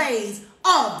in the ways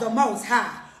of the Most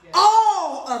High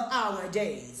all of our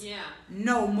days.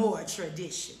 No more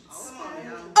traditions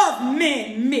of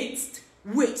men mixed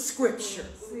with scripture.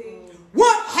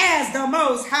 What has the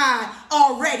Most High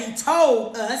already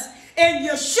told us, and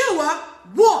Yeshua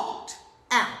walked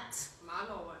out? My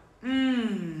Lord.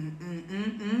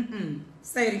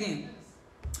 Say it again.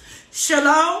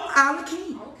 Shalom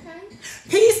Aleichem. Okay.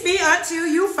 Peace be unto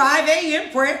you, 5 a.m.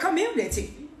 prayer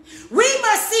community. We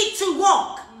must seek to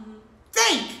walk,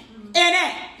 think, and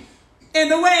act in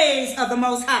the ways of the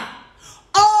Most High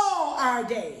all our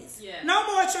days. Yes. No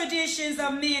more traditions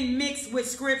of men mixed with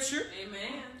scripture.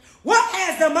 Amen. What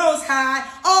has the Most High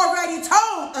already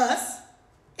told us,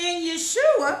 and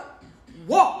Yeshua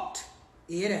walked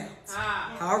it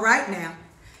out. All right now.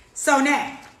 So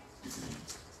now,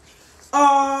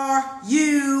 are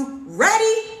you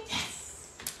ready?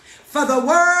 Yes. For the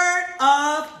word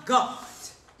of God.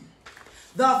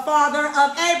 The father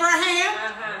of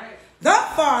Abraham, the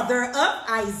father of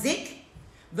Isaac,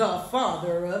 the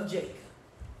father of Jacob.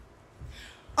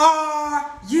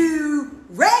 Are you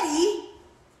ready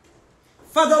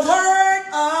for the word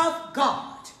of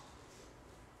God?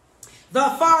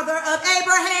 The father of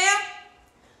Abraham,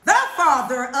 the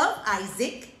father of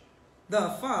Isaac, the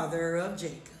father of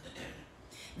Jacob.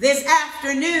 This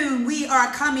afternoon, we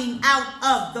are coming out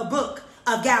of the book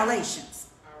of Galatians.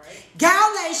 All right.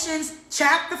 Galatians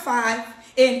chapter 5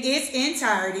 in its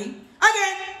entirety.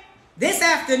 Again, this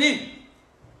afternoon,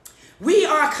 we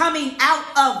are coming out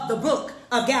of the book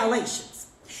of Galatians.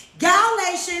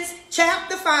 Galatians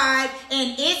chapter 5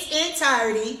 in its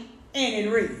entirety, and it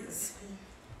reads,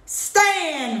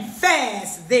 stand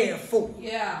fast, therefore,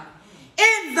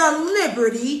 in the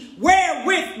liberty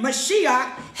wherewith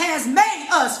Mashiach has made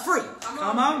us free.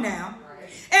 Come on now.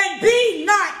 And be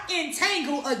not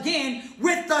entangled again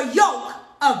with the yoke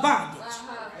of bondage.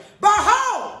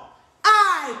 Behold,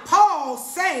 I, Paul,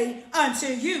 say unto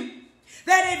you,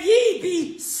 that if ye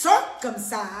be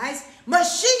circumcised,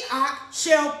 Mashiach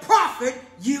shall profit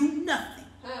you nothing.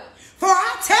 For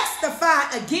I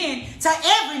testify again to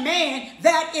every man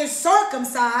that is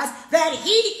circumcised, that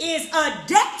he is a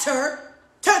debtor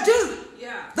to do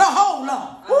Yeah. The whole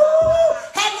law. Woo!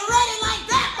 Hadn't read it like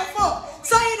that before.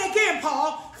 Say it again,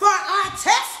 Paul. For I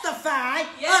testify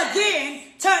again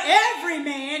to every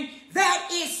man that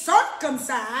is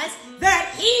circumcised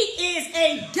that he is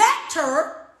a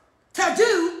debtor to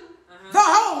do the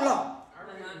whole law.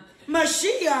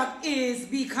 Mashiach is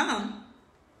become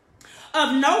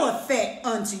of no effect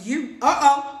unto you.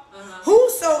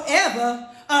 Whosoever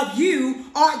of you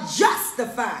are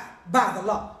justified by the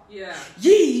law. Yeah.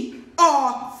 Ye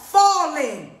are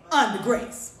fallen under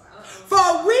grace.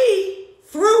 For we,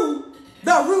 through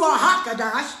the Ruach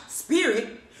HaKodesh,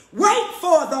 Spirit, wait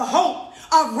for the hope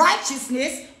of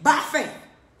righteousness by faith.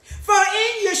 For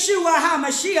in Yeshua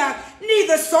HaMashiach,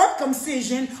 neither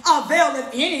circumcision availeth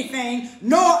anything,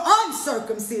 nor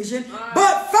uncircumcision,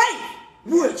 but faith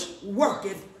which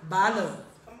worketh by love.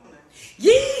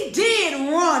 Ye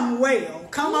did run well.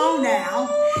 Come on now.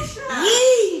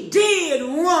 Ye did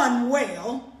run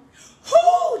well.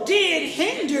 Who did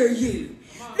hinder you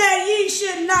that ye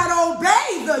should not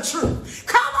obey the truth?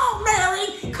 Come on,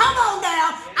 Mary. Come on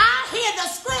now. I hear the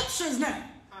scriptures now.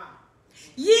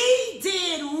 Ye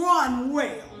did run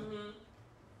well.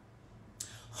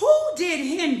 Who did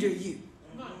hinder you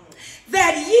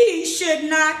that ye should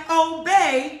not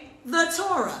obey the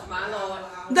Torah? My Lord.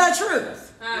 The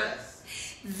truth.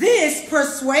 This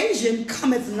persuasion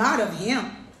cometh not of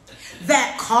him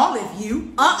that calleth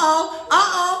you.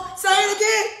 Say it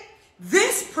again.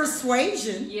 This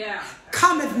persuasion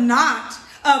cometh not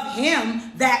of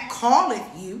him that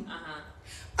calleth you.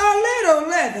 A little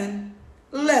leaven,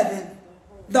 leaven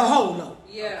the whole loaf.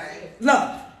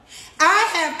 Love. I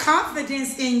have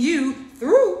confidence in you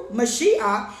through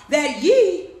Mashiach that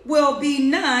ye will be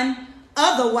none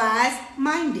otherwise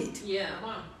minded.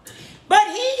 But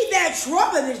he that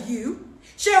troubleth you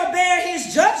shall bear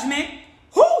his judgment,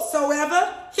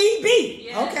 whosoever he be.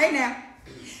 Okay now.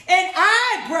 And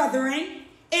I, brethren,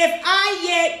 if I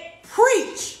yet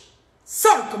preach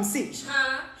circumcision,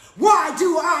 why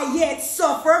do I yet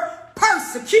suffer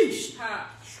persecution?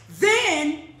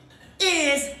 Then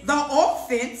is the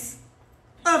offense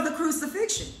of the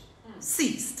crucifixion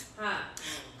ceased.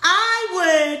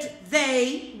 I would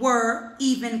they were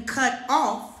even cut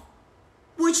off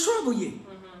which trouble you.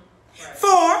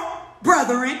 For,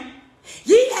 brethren,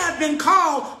 ye have been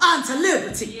called unto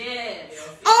liberty.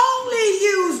 Only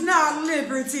use not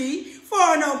liberty for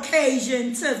an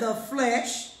occasion to the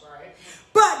flesh,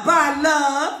 but by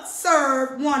love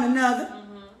serve one another.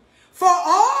 For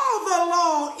all the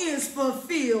law is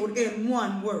fulfilled in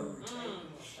one word.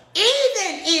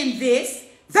 Even in this,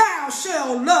 thou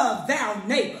shalt love thy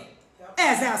neighbor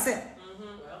as thyself.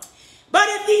 But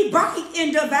if ye bite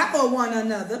and devour one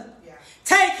another,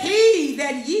 take heed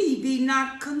that ye be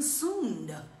not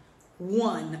consumed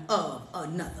one of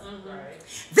another.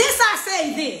 This I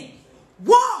say then,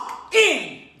 walk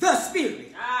in the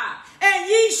Spirit, and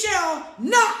ye shall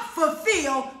not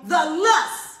fulfill the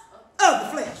lust of the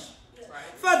flesh.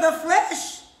 For the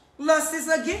flesh lust is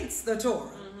against the Torah,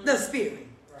 the Spirit,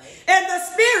 and the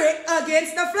Spirit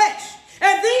against the flesh.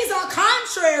 And these are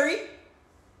contrary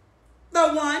the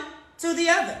one to the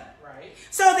other,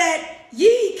 so that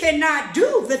ye cannot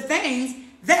do the things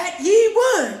that ye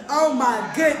would. Oh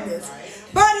my goodness.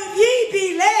 But if ye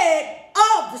be led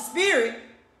of the Spirit,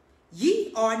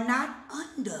 ye are not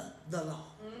under the law.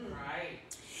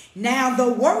 Now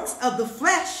the works of the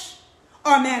flesh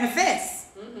are manifest,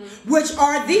 which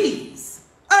are these: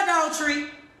 adultery,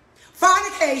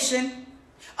 fornication,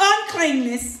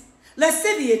 uncleanness,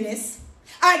 lasciviousness,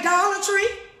 idolatry,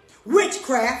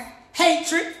 witchcraft,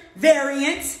 hatred,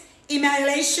 variance,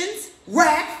 emulations,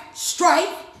 wrath,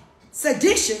 strife,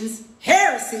 seditions,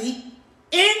 heresy,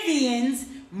 envyings,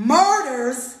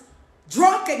 murders,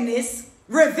 drunkenness,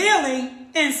 reveling,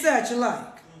 and such like.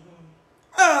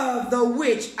 Of the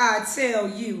which I tell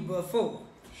you before,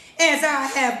 as I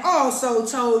have also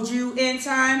told you in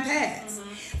time past,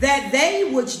 that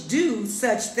they which do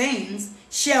such things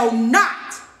shall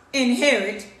not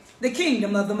inherit the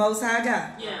kingdom of the Most High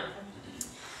God.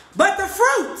 But the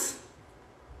fruit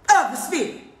of the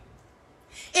Spirit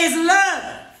is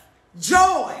love,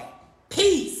 joy,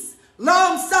 peace,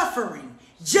 long-suffering,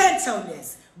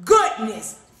 gentleness,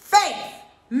 goodness, faith,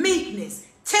 meekness,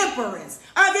 temperance.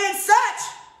 Against such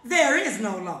there is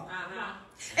no law.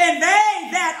 And they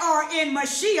that are in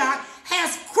Mashiach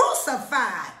has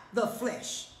crucified the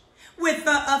flesh with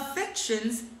the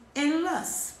affections and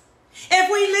lusts. If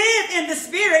we live in the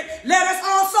Spirit, let us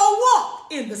also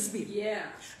walk in the Spirit.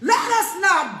 Let us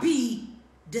not be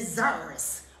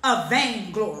desirous of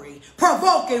vainglory,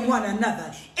 provoking one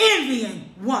another,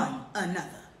 envying one another.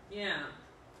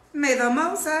 May the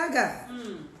Most High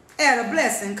God add a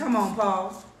blessing. Come on,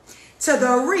 Paul. To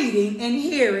the reading and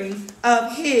hearing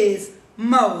of his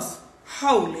most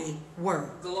holy word.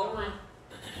 Glory.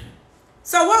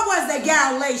 So what was the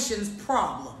Galatians'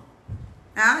 problem?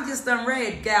 Now, I just done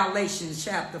read Galatians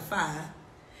chapter 5.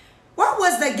 What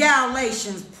was the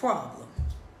Galatians' problem?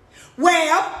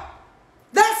 Well,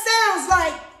 that sounds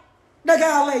like the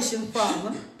Galatian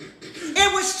problem.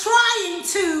 It was trying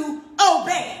to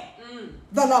obey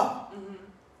the law.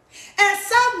 And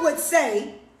some would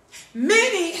say,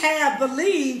 many have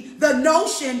believed the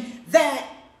notion that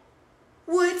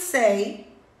would say,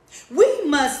 we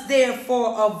must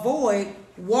therefore avoid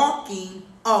walking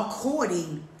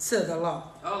according to the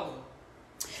law. Oh.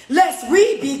 Lest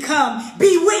we become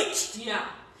bewitched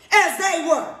as they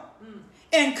were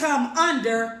and come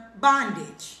under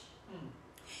bondage.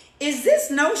 Is this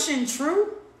notion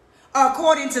true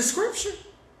according to Scripture?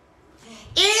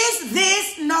 Is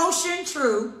this notion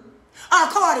true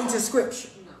according to Scripture?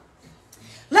 No.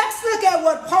 Let's look at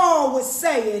what Paul was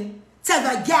saying to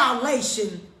the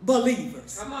Galatian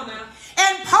believers. Come on now.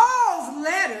 In Paul's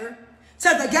letter to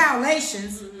the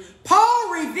Galatians,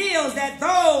 Paul reveals that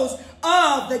those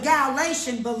of the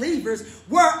Galatian believers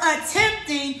were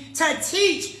attempting to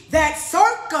teach that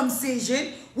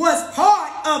circumcision was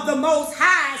part of the Most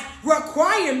High's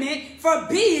requirement for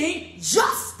being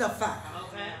justified.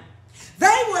 Okay.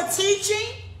 They were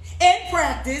teaching in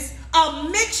practice a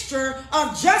mixture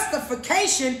of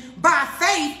justification by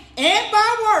faith and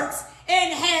by works,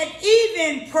 and had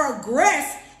even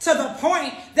progressed to the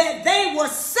point that they were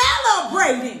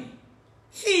celebrating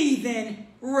heathen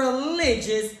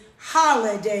religious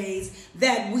holidays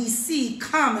that we see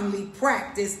commonly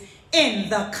practiced in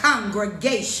the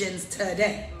congregations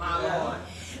today. My Lord.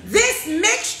 This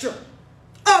mixture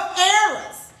of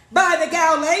errors by the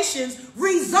Galatians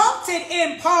resulted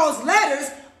in Paul's letters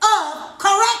of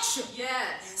correction.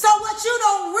 Yes. So what you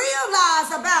don't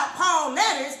realize about Paul's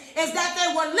letters is that they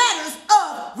were letters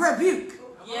of rebuke.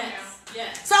 Yes.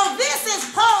 Yes. So this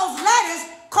is Paul's letters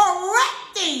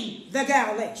correcting the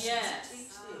Galatians.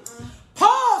 Yes.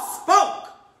 Paul spoke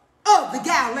of the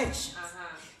Galatians,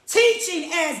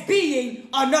 teaching as being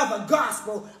another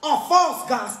gospel, a false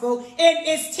gospel, and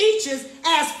its teachers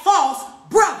as false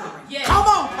brethren. Yes. Come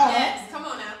on, Paul. Yes. Come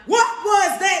on now. What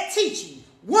was that teaching?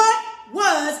 What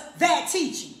was that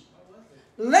teaching?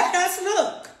 Let us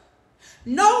look.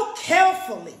 Note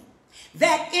carefully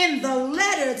that in the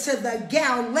letter to the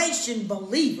Galatian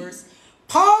believers,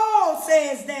 Paul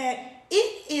says that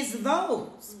it is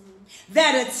those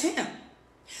that attempt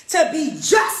to be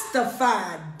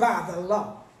justified by the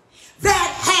law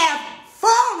that have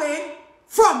fallen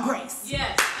from grace.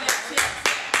 Yes. Yes.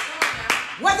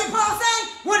 Yes. What did Paul say?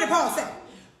 What did Paul say?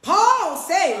 Paul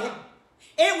said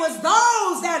it was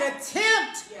those that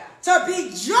attempt to be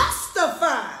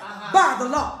justified by the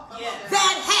law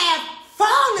that have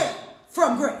fallen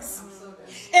from grace.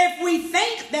 If we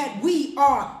think that we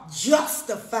are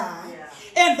justified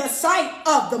in the sight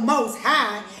of the Most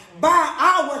High by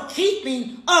our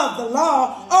keeping of the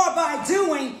law or by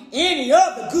doing any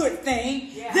other good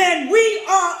thing, then we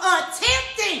are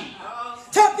attempting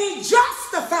to be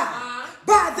justified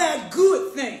by that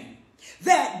good thing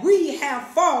that we have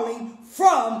fallen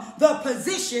from the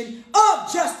position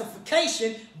of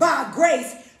justification by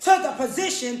grace to the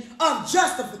position of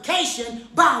justification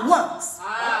by works.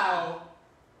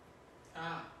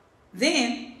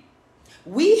 Then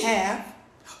we have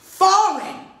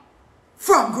fallen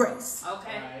from grace.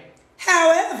 Okay.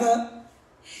 However,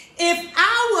 if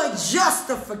our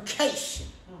justification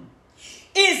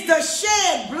is the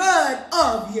shed blood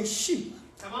of Yeshua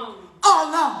Come on.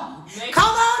 alone,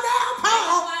 come on now,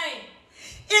 Paul.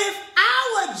 If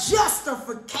our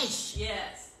justification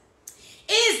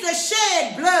is the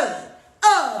shed blood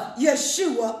of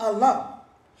Yeshua alone,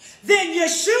 then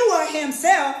Yeshua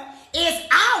himself is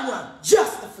our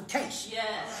justification.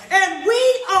 Yes. And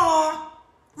we are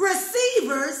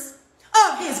receivers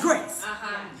of his grace.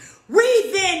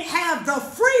 We then have the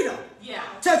freedom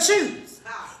to choose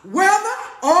whether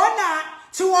or not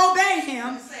to obey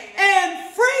him,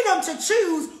 and freedom to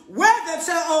choose whether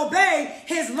to obey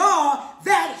his law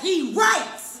that he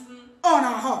writes on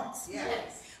our hearts.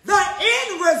 Yes. The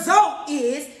end result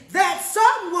is that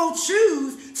some will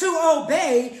choose to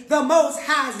obey the Most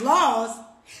High's laws,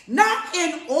 not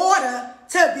in order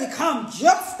to become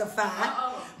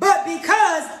justified, but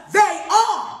because they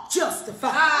are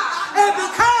justified. And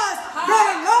because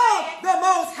they love the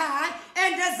Most High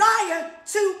and desire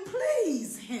to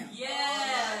please him.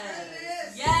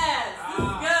 Yes. Yes.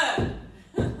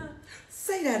 Good.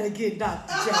 Say that again, Dr.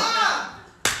 Joe.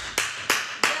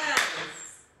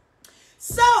 Yes.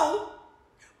 So,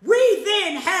 we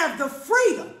then have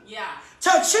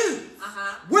to choose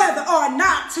whether or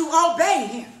not to obey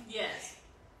him. Yes.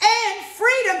 And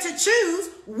freedom to choose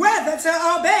whether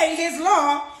to obey his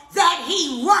law that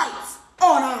he writes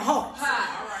on our hearts.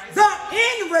 The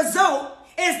end result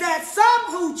is that some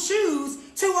who choose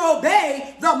to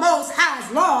obey the Most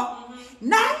High's law,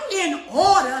 not in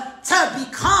order to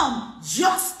become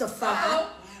justified,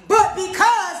 but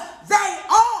because they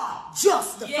are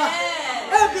justified.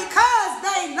 And because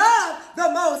they love the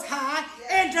Most High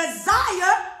and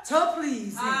desire to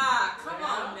please him. Come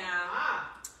on now.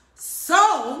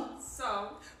 So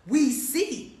we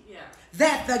see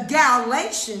that the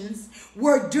Galatians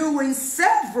were doing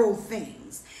several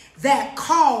things that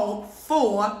called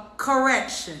for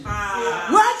correction.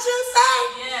 What you say?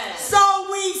 Yes. So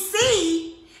we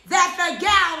see that the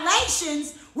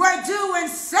Galatians were doing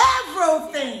several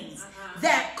things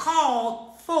that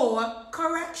called for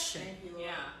correction.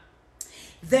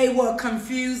 They were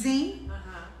confusing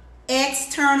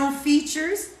external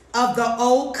features of the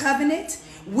old covenant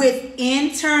with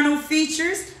internal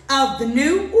features of the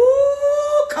new.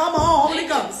 Ooh, come on, Holy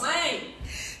Ghost.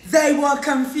 They were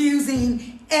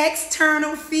confusing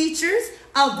external features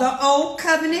of the old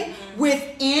covenant with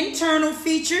internal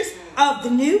features of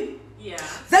the new.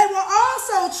 They were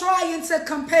also trying to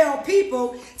compel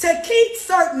people to keep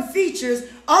certain features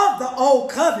of the old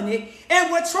covenant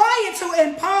and were trying to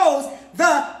impose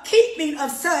the keeping of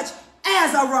such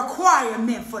as a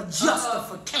requirement for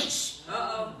justification.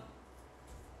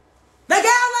 The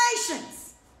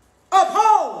Galatians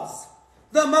oppose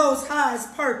the Most High's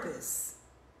purposes.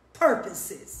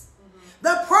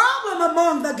 The problem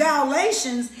among the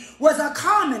Galatians was a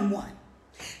common one.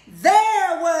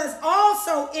 There was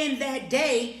also in that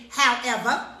day,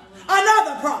 however,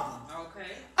 another problem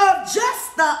of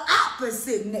just the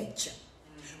opposite nature.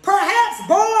 Perhaps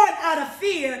born out of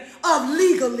fear of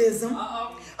legalism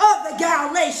of the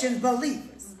Galatian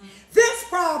believers. This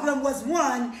problem was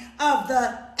one of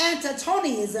the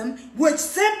antinomianism, which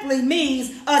simply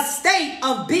means a state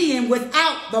of being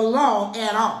without the law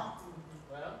at all.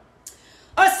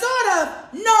 A sort of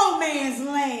no man's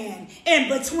land in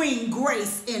between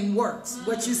grace and works.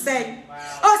 What you say?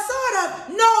 A sort of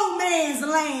no man's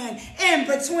land in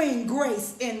between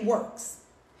grace and works.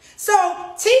 So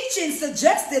teaching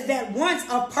suggested that once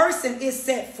a person is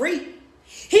set free,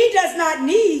 he does not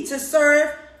need to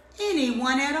serve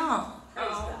anyone at all.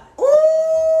 Ooh,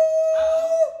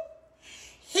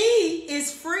 he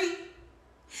is free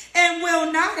and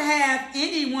will not have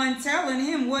anyone telling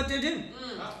him what to do.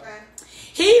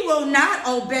 He will not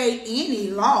obey any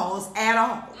laws at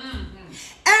all.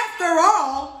 After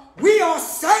all, we are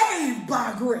saved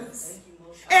by grace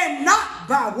and not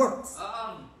by works.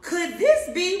 Could this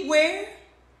be where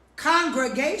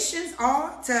congregations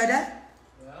are today?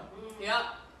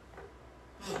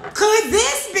 Could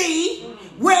this be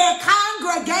where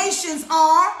congregations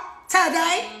are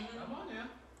today?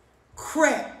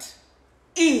 Crept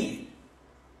in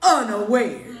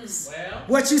unawares.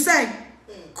 What you say?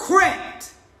 Crept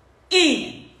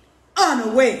in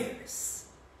unawares.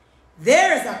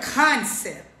 There is a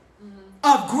concept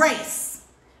of grace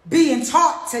being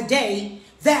taught today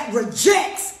that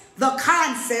rejects the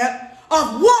concept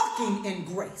of walking in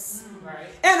grace.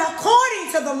 And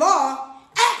according to the law,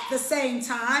 at the same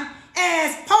time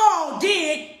as Paul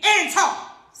did and taught.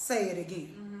 Say it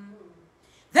again.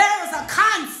 There is a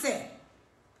concept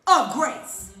of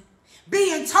grace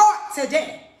being taught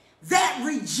today that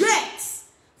rejects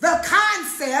the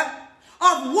concept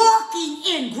of walking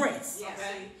in grace.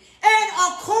 And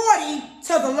according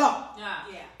to the law.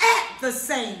 At the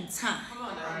same time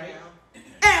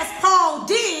as Paul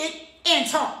did and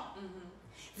taught.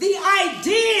 The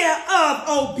idea of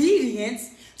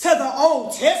obedience to the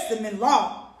Old Testament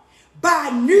law by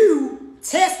New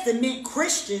Testament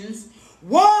Christians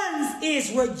once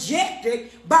is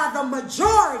rejected by the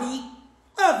majority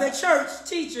of the church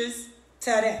teachers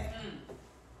today.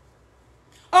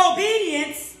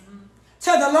 Obedience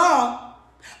to the law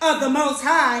of the Most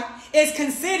High is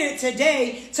considered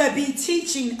today to be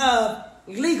teaching of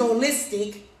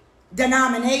legalistic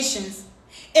denominations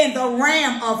in the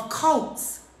realm of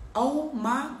cults. Oh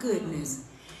my goodness.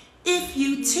 If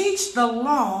you teach the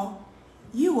law,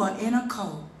 you are in a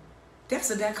cult. That's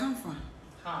where that come from.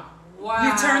 Wow.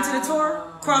 You turn to the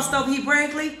Torah, crossed over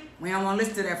Hebraically. We don't want to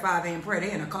listen to that 5 a.m. prayer.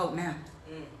 They're in a cult now.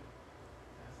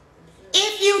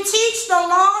 If you teach the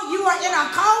law, you are in a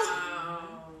cult.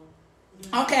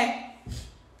 Okay.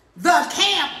 The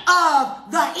camp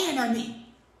of the enemy.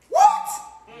 What?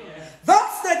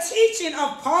 Thus the teaching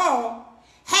of Paul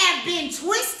have been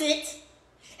twisted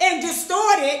and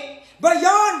distorted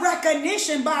beyond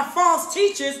recognition by false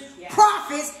teachers,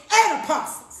 prophets, and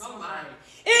apostles. Oh my.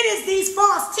 It is these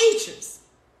false teachers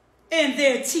and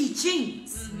their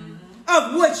teachings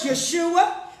of which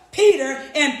Yeshua, Peter,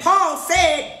 and Paul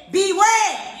said,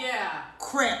 beware. Yeah.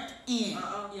 Crept in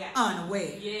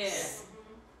unaware. Yes.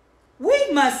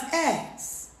 We must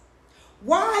ask,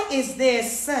 why is there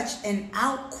such an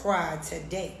outcry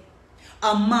today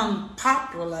among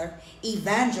popular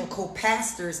evangelical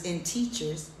pastors and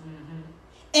teachers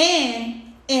and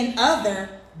in other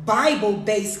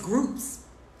Bible-based groups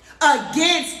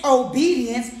against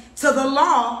obedience to the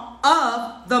law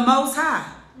of the Most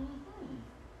High?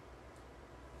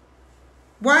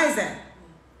 Why is that?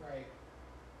 Right.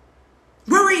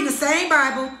 We're reading the same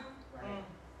Bible. Right.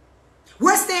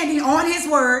 We're standing on his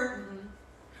word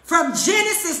from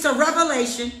Genesis to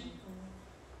Revelation.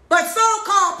 But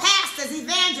so-called pastors,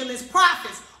 evangelists,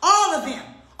 prophets, all of them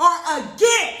are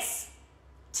against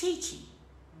teaching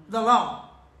the law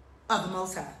of the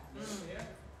Most High. Yeah.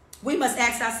 We must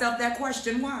ask ourselves that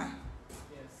question, why?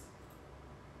 Yes.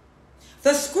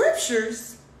 The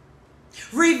scriptures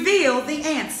reveal the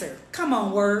answer. Come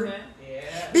on, word. Okay.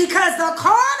 Yeah. Because the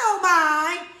carnal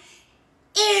mind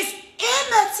is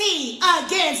enmity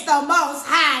against the Most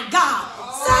High God.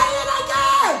 Say it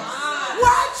again.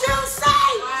 What you say?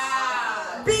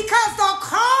 Because the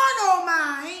carnal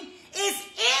mind is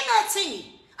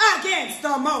enmity against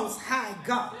the Most High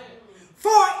God.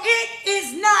 For it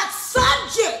is not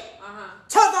subject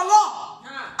to the law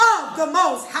of the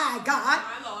Most High God,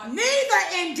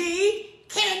 neither indeed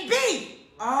can be.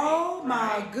 Oh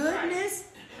my goodness.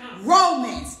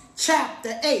 Romans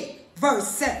chapter 8, verse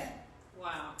 7.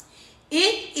 Wow.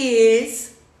 It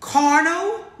is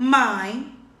carnal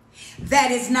mind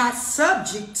that is not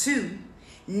subject to,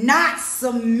 not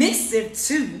submissive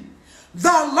to the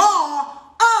law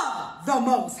of the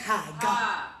Most High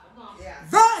God.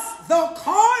 Thus, the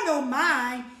carnal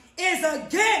mind is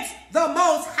against the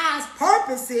Most High's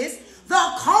purposes.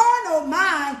 The carnal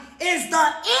mind is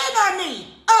the enemy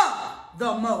of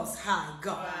the Most High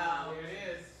God. Wow. There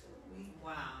it is.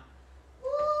 Wow.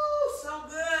 Ooh, so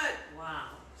good. Wow.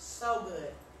 So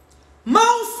good.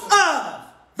 Most of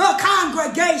the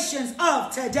congregations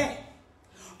of today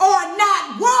are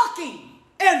not walking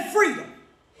in freedom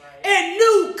and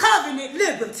new covenant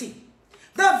liberty.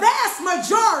 The vast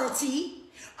majority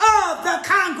of the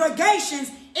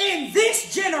congregations in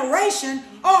this generation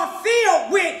are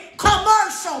filled with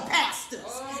commercial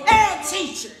pastors and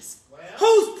teachers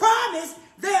who's promised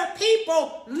their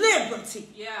people liberty.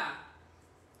 Yeah.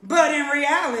 But in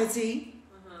reality,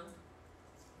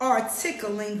 are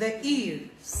tickling the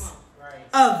ears Right.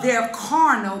 of their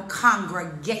carnal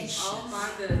congregation. Oh my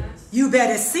goodness. You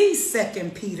better see 2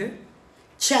 Peter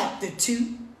chapter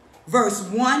 2, verse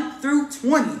 1 through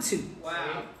 22.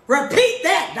 Wow. Repeat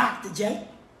that, Dr. J.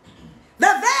 The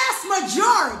vast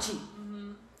majority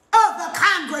of the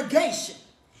congregation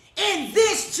in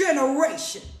this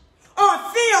generation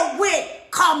are filled with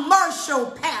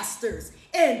commercial pastors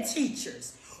and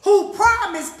teachers who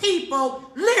promise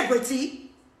people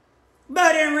liberty,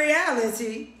 but in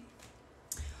reality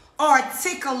are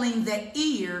tickling the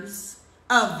ears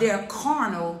of their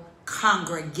carnal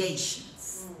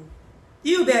congregations.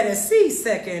 You better see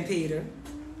 2 Peter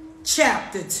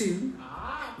chapter 2,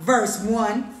 verse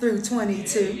 1 through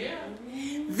 22.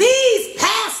 These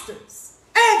pastors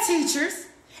and teachers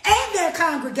and their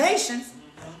congregations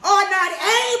are not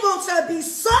able to be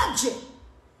subject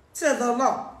to the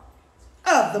law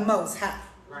of the Most High.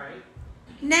 Right.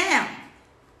 Now,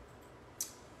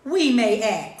 we may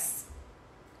ask,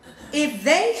 if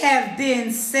they have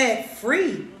been set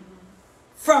free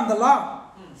from the law,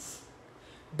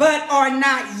 but are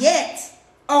not yet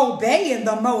obeying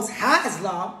the Most High's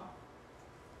law,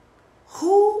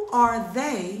 who are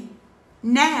they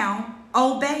now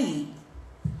obeying?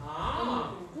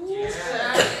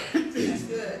 That's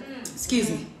good. Excuse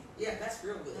me. Yeah, that's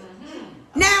real good.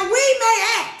 Now we may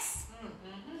ask,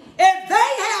 if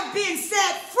they have been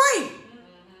set free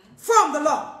from the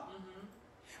law,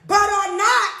 but are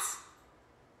not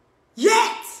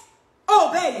yet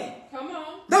obeying Come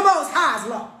on. the Most High's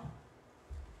law,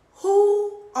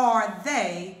 who are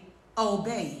they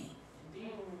obeying?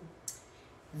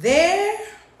 There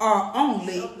are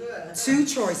only two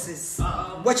choices.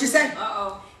 What you say?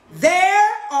 Uh-oh. There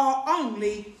are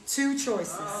only two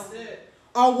choices. That's it.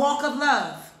 A walk of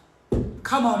love.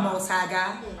 Come on, Most High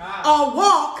God. A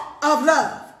walk of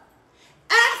love.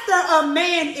 After a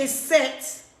man is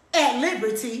set at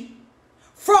liberty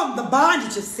from the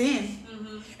bondage of sin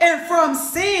and from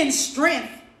sin's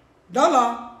strength, the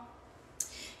law,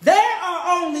 there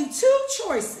are only two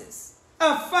choices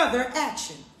of further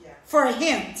action for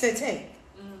him to take.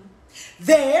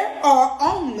 There are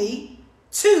only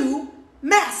two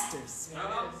masters.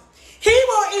 He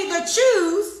will either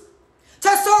choose to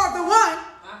serve the one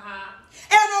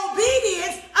in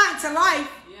obedience unto life,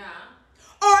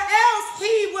 or else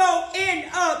he will end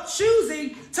up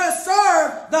choosing to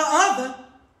serve the other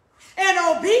in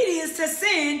obedience to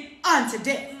sin unto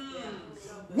death.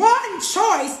 One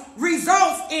choice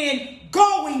results in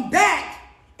going back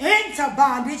into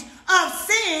bondage of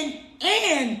sin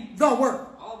and the world.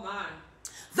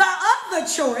 The other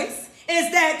choice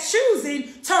is that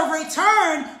choosing to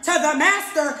return to the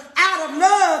master out of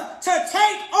love to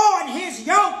take on his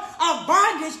yoke of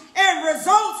bondage and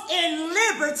results in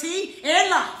liberty in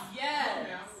life. Yes.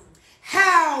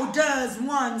 How does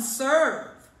one serve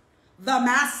the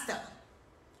master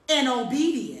in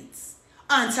obedience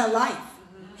unto life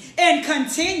and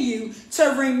continue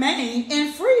to remain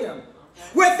in freedom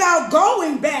without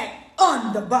going back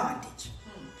under bondage?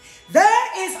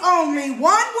 There is only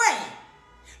one way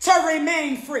to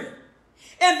remain free,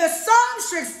 and the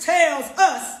songstress tells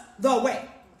us the way.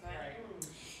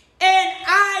 And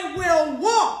I will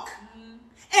walk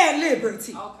at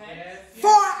liberty, for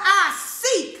I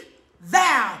seek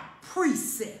thy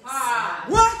precepts.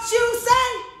 What you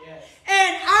say?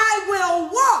 And I will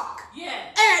walk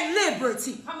at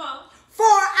liberty, for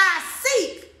I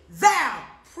seek thy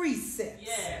precepts.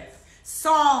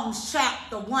 Psalms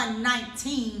chapter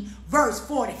 119, verse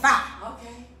 45.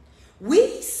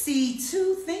 We see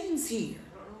two things here.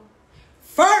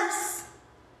 First,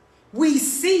 we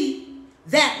see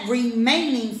that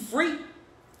remaining free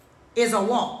is a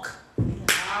walk.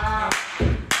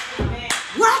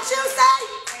 What you say?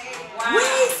 We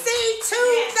see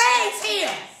two things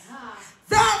here.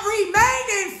 That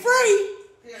remaining free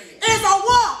is a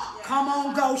walk. Come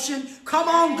on, Goshen. Come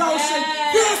on, Goshen.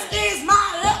 This is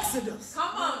my Exodus.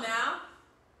 Come on now.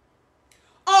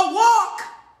 A walk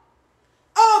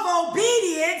of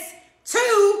obedience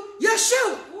to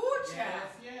Yeshua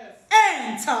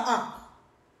and to Allah.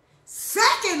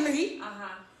 Secondly,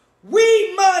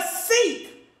 we must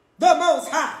seek the Most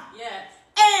High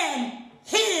and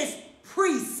his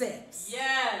precepts.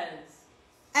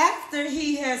 After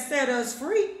he has set us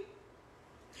free,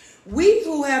 we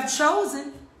who have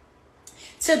chosen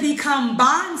to become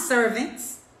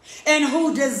bondservants and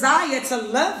who desire to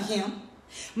love him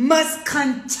must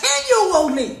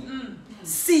continually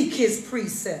seek his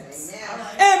precepts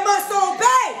and must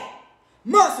obey,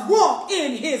 must walk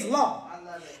in his law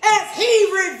as he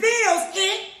reveals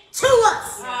it to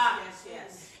us.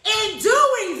 In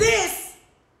doing this,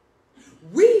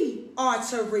 we are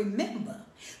to remember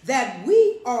that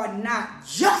we are not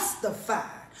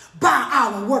justified by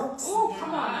our works,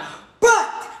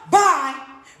 but by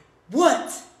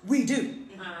what we do.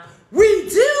 We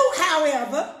do,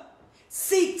 however,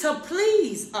 seek to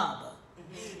please Abba.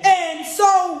 And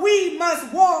so we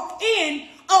must walk in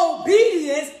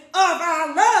obedience of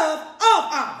our love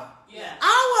of Abba.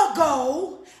 Our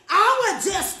goal, our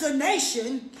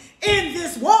destination in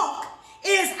this walk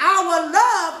is our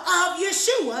love of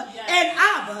Yeshua and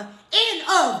Abba and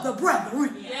of the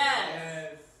brethren.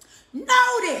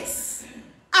 Notice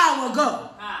our goal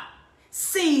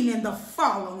seen in the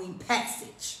following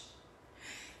passage.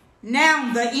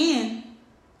 Now the end,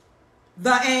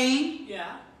 the aim,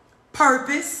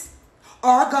 purpose,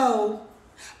 or goal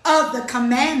of the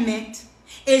commandment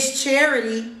is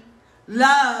charity,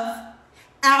 love,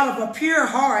 out of a pure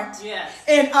heart,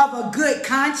 and of a good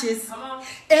conscience,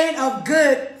 and of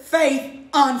good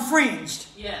faith unfringed.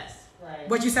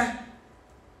 What'd you say?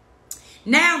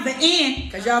 Now the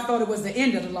end, because y'all thought it was the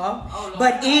end of the law,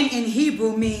 but end in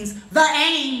Hebrew means the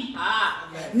aim.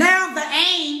 Now the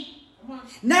aim,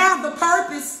 now the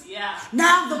purpose,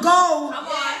 now the goal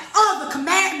of the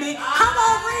commandment. Come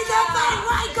on, read that thing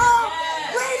right, girl.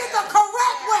 Read it the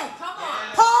correct way.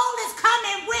 Paul is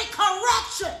coming with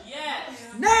correction.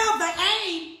 Now the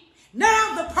aim,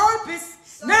 now the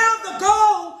purpose, now the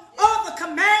goal of the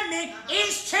commandment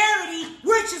is charity,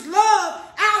 which is love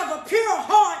out of a pure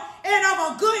heart and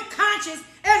of a good conscience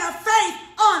and a faith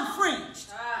unfringed.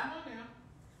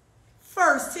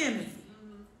 1 Timothy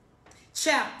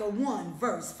chapter 1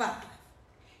 verse 5.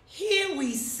 Here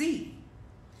we see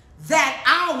that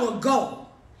our goal,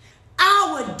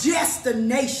 our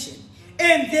destination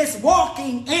in this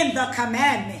walking in the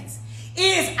commandments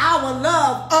is our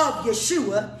love of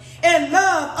Yeshua and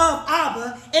love of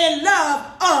Abba and love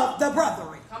of the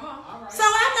brethren. So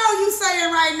I know you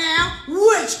saying right now,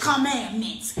 which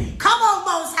commandments? Come on,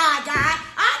 Most High God.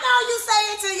 I know you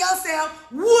saying to yourself,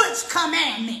 which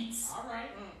commandments?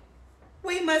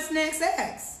 We must next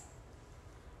ask,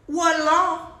 what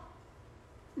law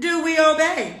do we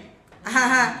obey? You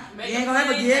ain't gonna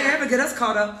ever get us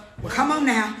caught up. Well, come on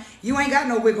now. You ain't got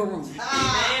no wiggle room.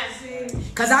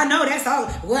 Because I know that's all.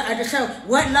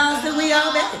 What laws do we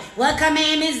obey? What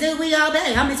commandments do we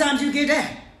obey? How many times you get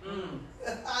that?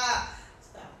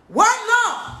 What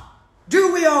law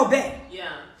do we obey?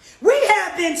 Yeah. We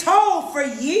have been told for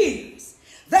years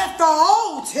that the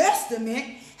Old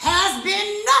Testament has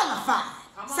been nullified.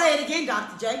 Say it again,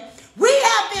 Dr. J. We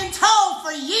have been told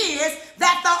for years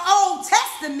that the Old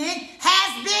Testament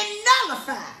has been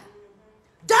nullified,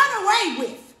 done away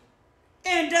with,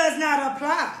 and does not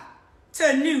apply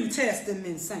to New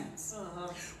Testament saints.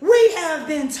 We have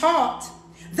been taught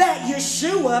that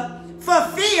Yeshua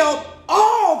fulfilled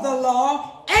all the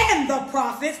law and the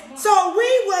prophets, so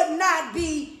we would not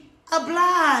be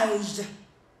obliged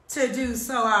to do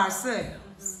so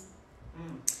ourselves.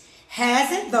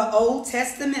 Hasn't the Old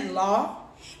Testament law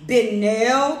been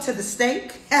nailed to the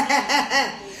stake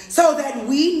so that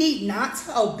we need not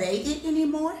to obey it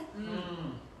anymore?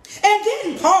 And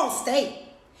didn't Paul state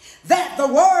that the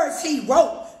words he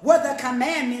wrote were the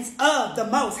commandments of the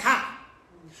Most High?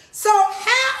 So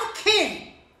how can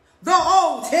the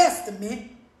Old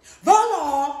Testament, the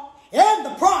law, and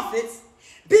the prophets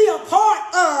be a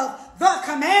part of the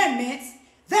commandments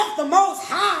that the Most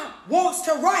High wants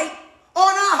to write on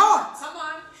our hearts? Come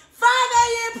on. 5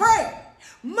 a.m. prayer.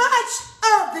 Much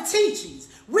of the teachings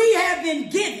we have been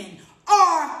given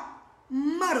are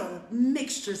muddled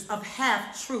mixtures of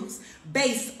half-truths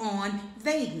based on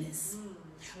vagueness,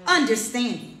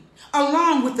 understanding,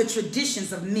 along with the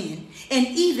traditions of men, and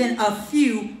even a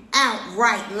few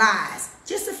outright lies.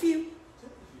 Just a few.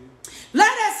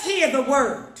 Let us hear the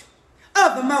word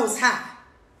of the Most High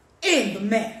in the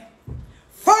matter.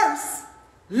 First,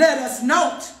 let us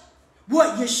note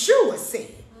what Yeshua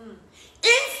said.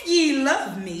 If ye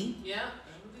love me,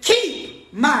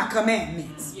 keep my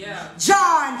commandments.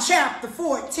 John chapter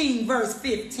 14, verse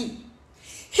 15.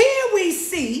 Here we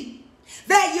see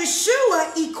that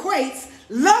Yeshua equates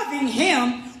loving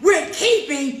him with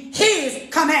keeping his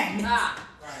commandments.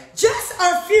 Just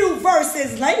a few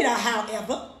verses later,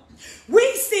 however,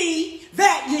 we see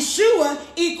that Yeshua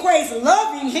equates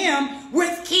loving him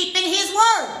with keeping his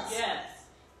words. Yes.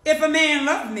 If a man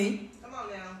love me, Come on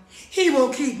now. he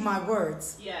will keep my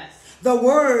words. Yes. The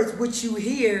words which you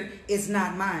hear is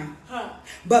not mine,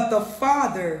 but the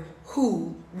Father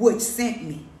who would sent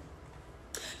me.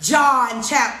 John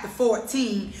chapter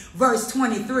 14, verse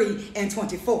 23 and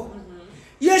 24.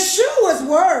 Yeshua's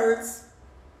words,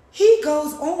 he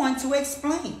goes on to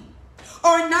explain,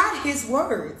 are not his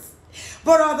words,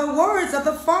 but are the words of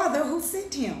the Father who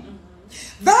sent him.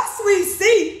 Thus we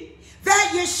see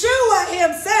that Yeshua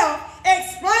himself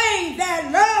explained that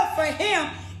love for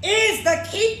him is the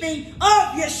keeping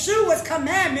of Yeshua's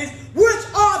commandments, which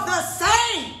are the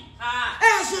same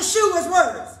as Yeshua's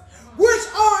words, which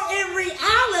are in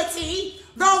reality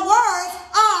the words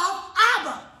of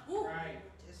Abba. Right.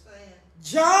 Just saying.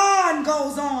 John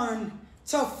goes on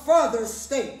to further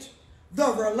state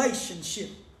the relationship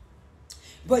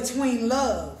between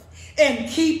love and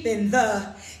keeping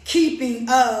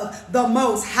of the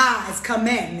Most High's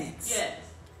commandments. Yes.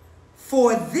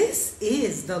 For this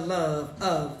is the love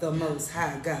of the Most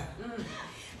High God,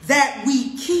 that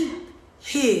we keep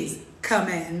his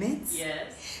commandments.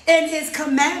 Yes. And his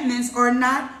commandments are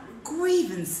not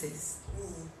grievances.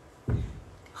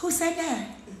 Who said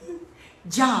that?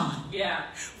 John. Yeah.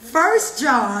 1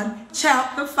 John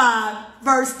chapter 5,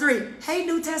 verse 3. Hey,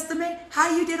 New Testament,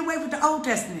 how you did away with the Old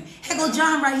Testament? Here go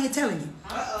John right here telling you.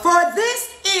 For this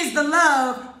is the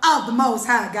love of the Most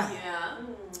High God. Yeah.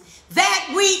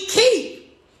 That we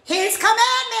keep his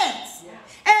commandments.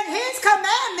 And his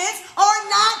commandments are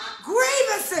not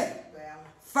grievances.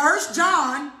 1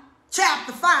 John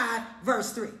chapter 5,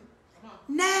 verse 3.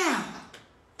 Now,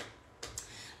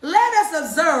 let us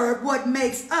observe what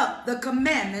makes up the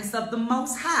commandments of the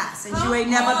Most High, since you ain't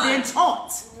never been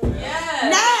taught. Yes.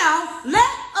 Now, let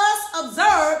us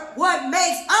observe what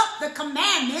makes up the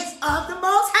commandments of the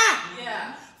Most High.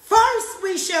 Yeah. First,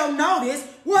 we shall notice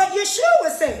what Yeshua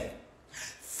said.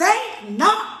 Think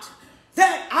not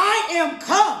that I am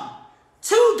come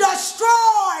to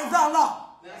destroy the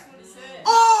law That's what it said.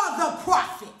 or the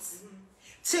prophets.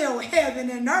 Till heaven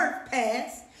and earth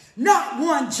pass, not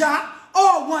one jot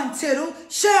or one tittle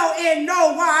shall in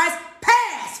no wise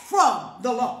pass from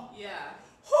the law. Yeah.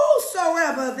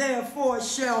 Whosoever therefore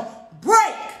shall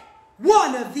break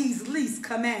one of these least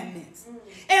commandments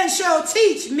and shall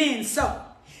teach men so,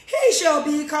 he shall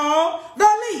be called the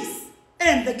least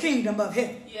in the kingdom of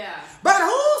heaven. Yeah. But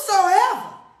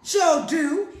whosoever shall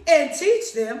do and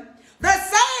teach them, the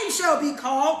same shall be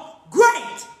called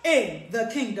great in the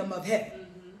kingdom of heaven.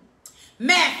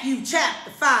 Matthew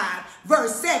chapter 5,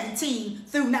 verse 17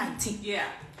 through 19. Yeah.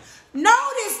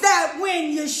 Notice that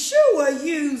when Yeshua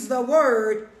used the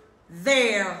word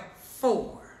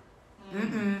therefore.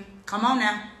 Come on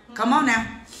now. Come on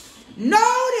now.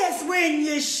 Notice when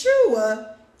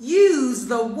Yeshua used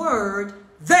the word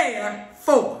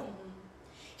therefore.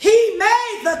 He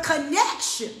made the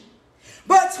connection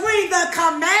between the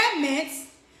commandments,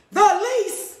 the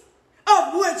least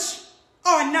of which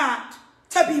are not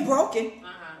to be broken,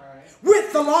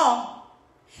 with the law,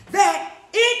 that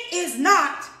it is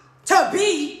not to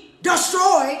be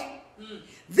destroyed.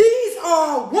 These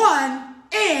are one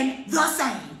and the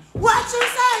same. What you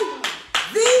say?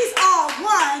 These are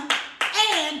one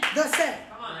and the same.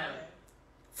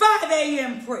 5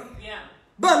 a.m. prayer. Yeah.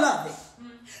 Beloved,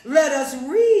 let us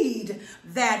read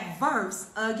that verse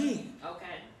again.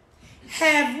 Okay.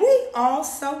 Have we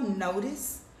also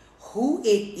noticed who it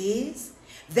is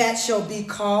that shall be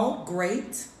called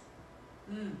great?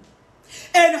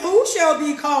 And who shall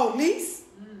be called least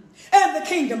in the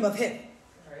kingdom of heaven?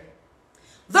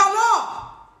 The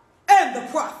law and the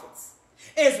prophets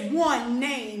is one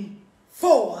name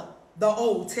for the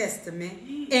Old Testament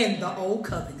and the Old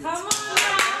Covenant. Come on now.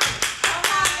 Come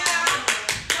on now.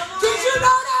 Come on. Did you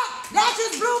know that? That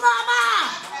just blew my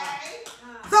mind.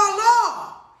 The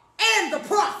law and the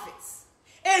prophets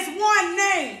is one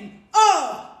name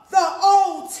of the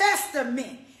Old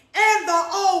Testament and the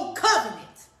Old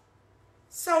Covenant.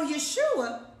 So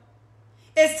Yeshua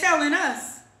is telling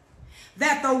us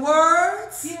that the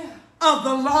words of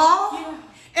the law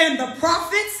and the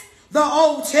prophets, the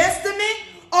Old Testament,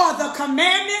 are the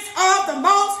commandments of the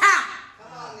Most High.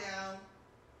 Come on now.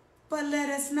 But let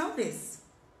us notice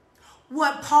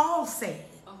what Paul said.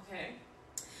 Okay.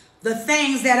 The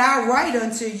things that I write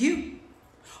unto you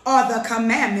are the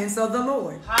commandments of the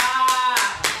Lord. Yes.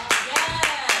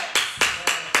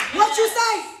 What you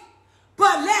say?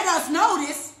 But let us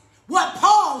notice what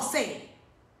Paul said.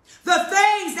 The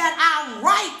things that I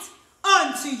write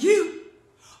unto you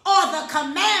are the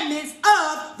commandments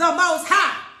of the Most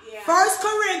High. 1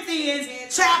 Corinthians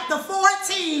chapter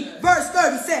 14, verse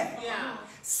 37. Yeah.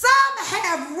 Some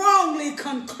have wrongly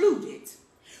concluded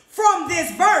from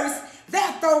this verse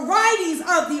that the writings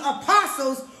of the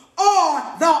apostles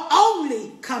are the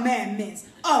only commandments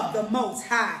of the Most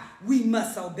High we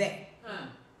must obey.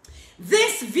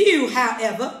 This view,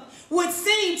 however, would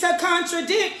seem to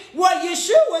contradict what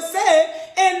Yeshua said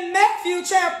in Matthew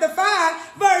chapter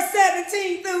 5, verse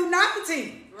 17 through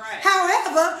 19. Right.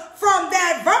 However, from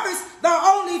that verse, the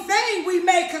only thing we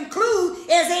may conclude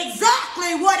is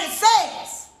exactly what it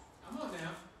says. Come on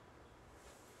now.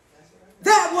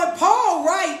 That what Paul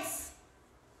writes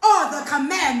are the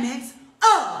commandments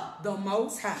of the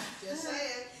Most High. Just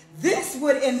saying. This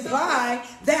would imply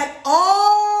that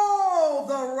all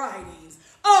the writings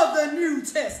of the New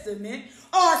Testament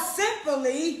are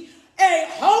simply a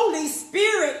Holy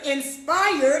Spirit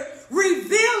inspired,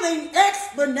 revealing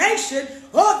explanation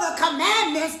of the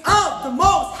commandments of the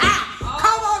Most High.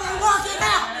 Come on and walk it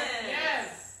out.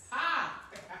 Yes. Ha.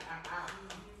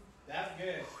 That's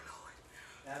good.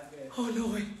 That's good. Oh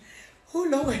Lord. Oh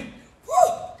Lord.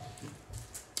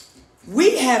 Woo.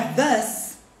 We have thus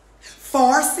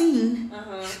foreseen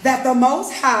that the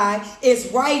Most High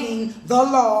is writing the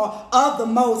law of the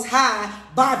Most High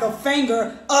by the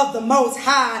finger of the Most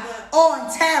High on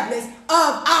tablets of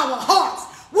our hearts.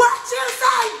 What you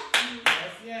say?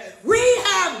 Yes, yes. We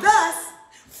have thus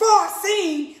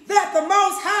foreseen that the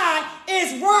Most High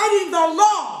is writing the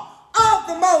law of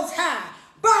the Most High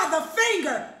by the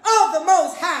finger of the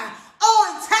Most High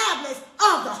on tablets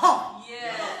of the heart.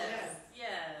 Yes.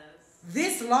 Yes.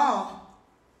 This law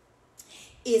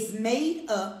is made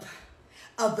up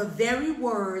of the very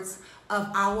words of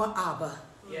our Abba.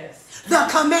 Yes. The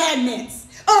commandments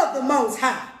of the Most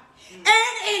High.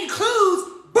 And includes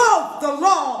both the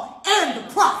law and the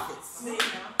prophets.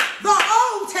 The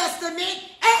Old Testament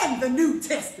and the New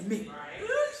Testament.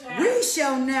 We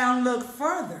shall now look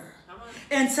further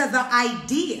into the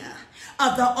idea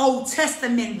of the Old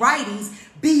Testament writings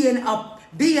being a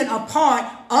part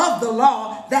of the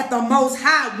law that the Most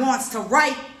High wants to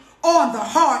write on the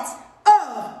hearts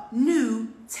of New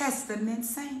Testament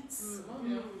saints.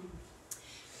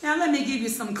 Now let me give you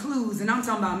some clues, and I'm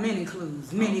talking about many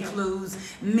clues, many clues,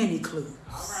 many clues.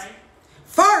 All right.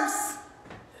 First,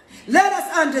 let us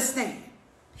understand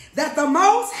that the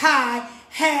Most High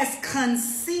has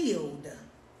concealed,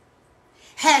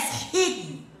 has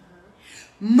hidden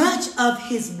much of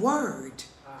his word,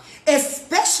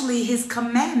 especially his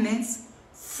commandments,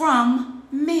 from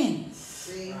men.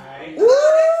 See? Right. Woo!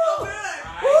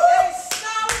 It's so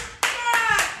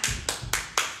good.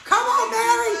 Come on,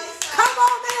 Mary. Come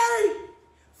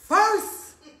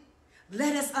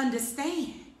us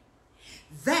understand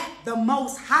that the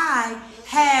Most High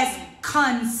has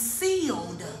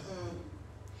concealed,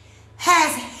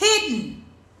 has hidden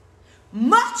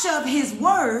much of his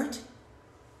word,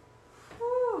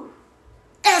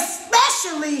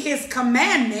 especially his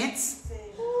commandments,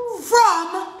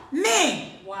 from men.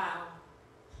 Wow.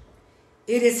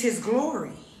 It is his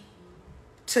glory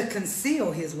to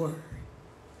conceal his word,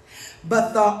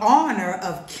 but the honor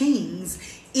of kings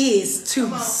is to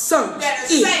search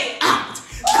it out.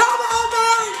 Come on,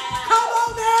 Mary. Come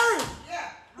on, Mary.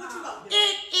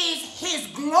 It is his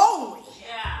glory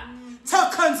to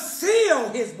conceal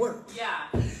his word.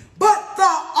 But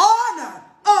the honor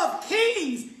of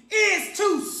kings is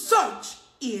to search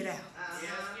it out.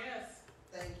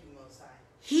 Thank you, Most High.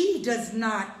 He does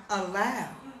not allow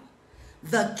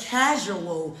the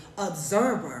casual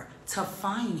observer to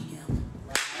find him.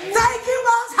 Thank you,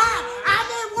 Most High. I've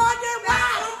been wondering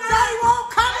why they won't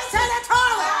come into the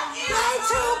toilet. They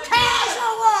too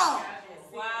casual.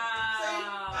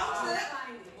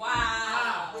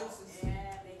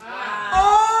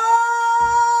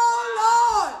 Oh,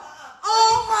 Lord.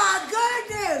 Oh, my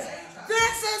goodness.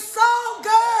 This is so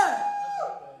good.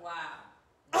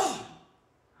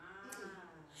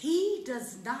 He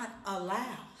does not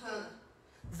allow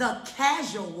the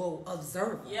casual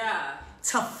observer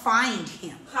to find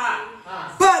him,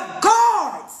 but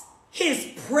guards his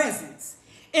presence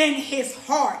in his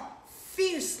heart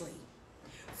fiercely.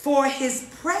 For his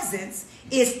presence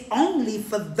is only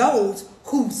for those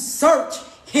who search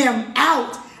him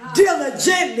out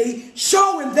diligently,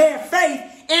 showing their faith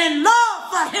and love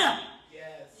for him.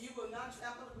 Yes. You will not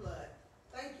trample the blood.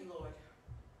 Thank you, Lord.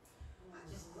 I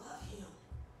just love him.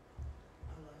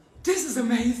 I love him. This is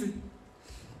amazing.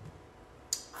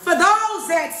 For those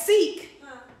that seek,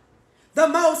 the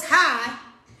Most High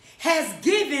has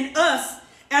given us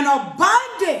an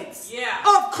abundance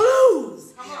of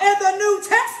clues in the New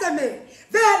Testament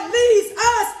that leads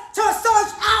us to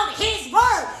search out his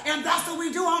word. And that's what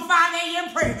we do on 5 a.m.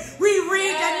 prayer. We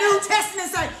read the New Testament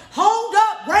and say, hold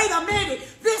up, wait a minute.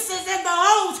 This is in the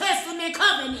Old Testament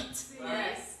covenant.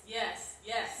 Yes.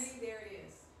 See, there it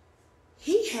is.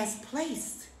 He has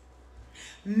placed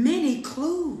many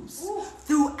clues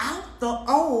throughout the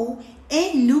Old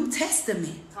and New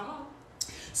Testament. Come on.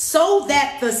 So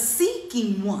that the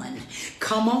seeking one,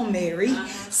 come on, Mary,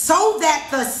 so that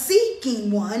the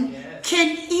seeking one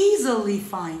can easily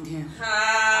find him.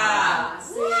 And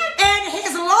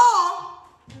his law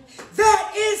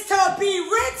that is to be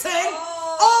written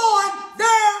on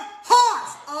their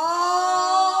hearts.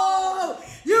 Oh,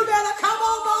 you better come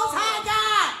on, Most High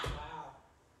God.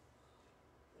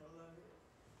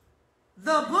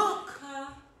 The book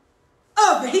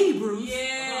of Hebrews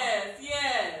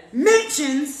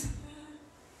mentions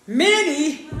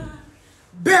many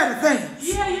better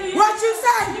things. What you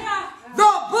say?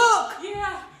 The book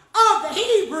of the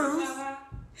Hebrews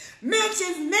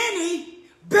mentions many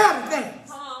better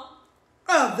things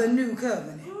of the new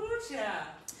covenant.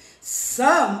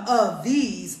 Some of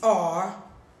these are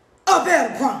a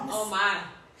better promise. Oh my.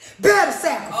 Better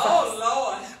sacrifice. Oh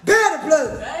Lord. Better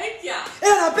blood. Thank you.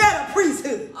 And a better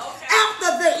priesthood.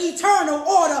 After the eternal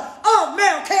order of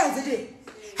Melchizedek.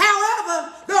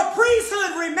 However, the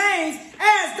priesthood remains,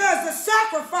 as does the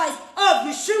sacrifice of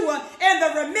Yeshua and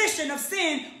the remission of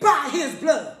sin by his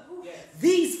blood.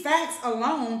 These facts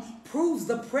alone proves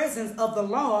the presence of the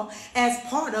law as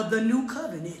part of the new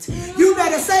covenant. You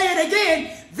better say it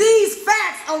again. These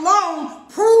facts alone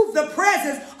prove the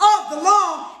presence of the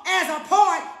law as a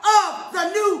part of the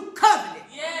new covenant.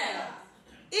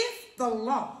 If the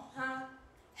law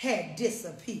had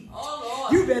disappeared,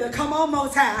 you better come on,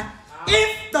 Most High.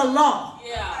 If the law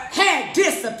had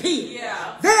disappeared,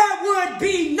 there would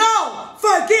be no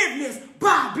forgiveness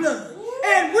by blood.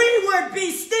 And we would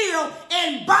be still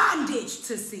in bondage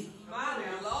to sin. My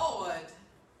Lord.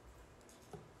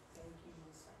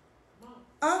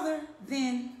 Other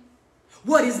than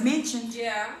what is mentioned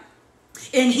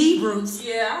in Hebrews,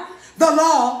 the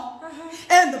law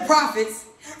and the prophets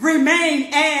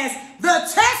remain as the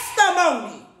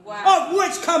testimony of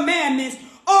which commandments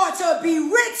are to be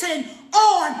written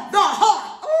on the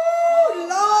heart. Oh,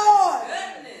 Lord.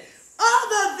 Goodness.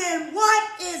 Other than what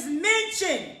is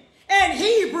mentioned in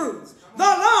Hebrews, the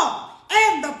law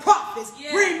and the prophets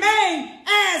remain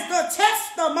as the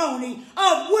testimony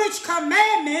of which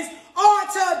commandments are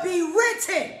to be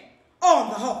written on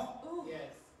the heart.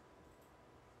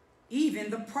 Even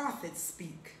the prophets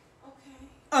speak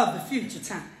of the future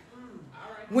time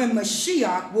when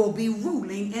Mashiach will be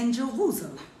ruling in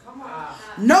Jerusalem.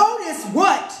 Notice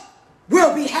what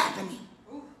will be happening.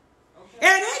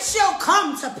 And it shall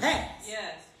come to pass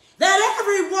that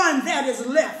everyone that is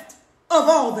left of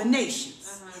all the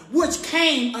nations which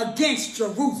came against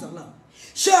Jerusalem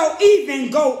shall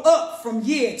even go up from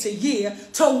year to year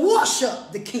to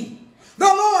worship the King, the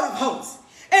Lord of hosts,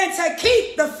 and to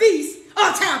keep the feast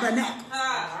of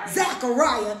tabernacles.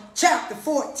 Zechariah chapter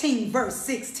 14 verse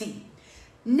 16.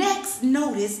 Next,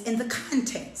 notice in the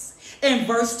context in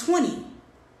verse 20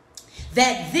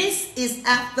 that this is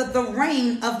after the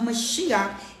reign of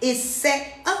Mashiach is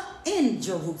set up in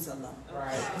Jerusalem.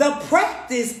 The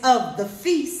practice of the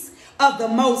feast of the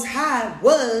Most High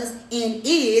was and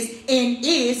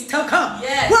is to come.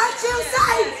 What you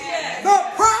say? The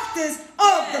practice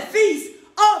of the feast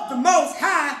of the Most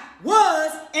High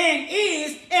was and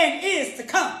is to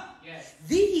come.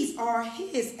 These are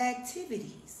his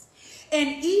activities.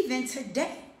 And even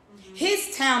today,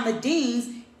 his Talmudims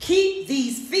keep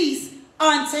these feasts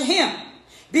unto him,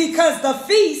 because the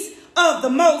feasts of the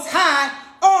Most High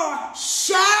are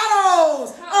shadows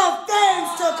of things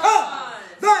to come.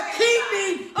 The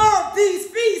keeping of these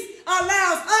feasts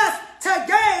allows us to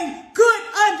gain good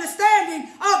understanding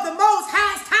of the Most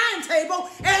High's timetable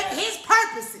and his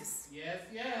purposes. Yes.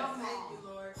 Thank you,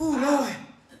 Lord. Oh, Lord.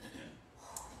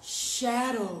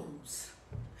 Shadows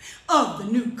of the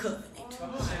new covenant.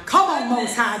 Come on,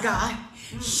 Most High God.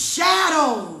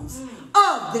 Shadows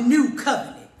of the new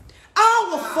covenant.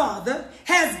 Our Father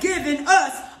has given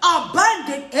us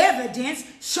abundant evidence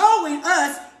showing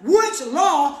us which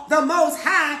law the Most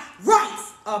High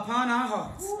writes upon our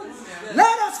hearts.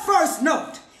 Let us first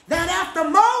note that after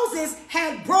Moses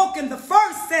had broken the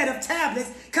first set of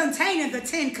tablets containing the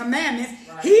 10 Commandments,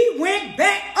 he went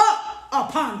back up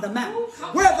upon the mountain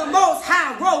where the Most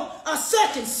High wrote a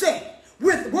second set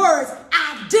with words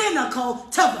identical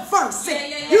to the first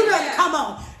set. You better come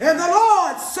on. And the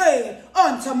Lord said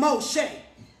unto Moshe,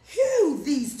 hew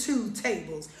these 2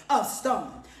 tables of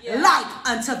stone like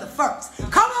unto the first.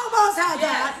 Come on, Most High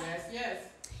God. Yes.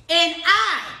 And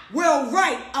I will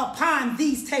write upon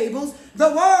these tables the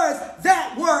words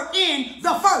that were in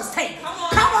the first table.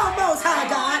 Come on, Most High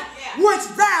God, which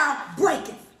thou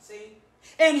breakest.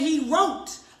 And he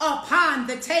wrote upon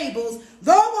the tables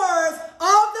the words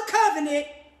of the covenant,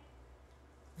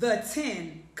 the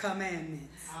 10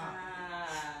 Commandments.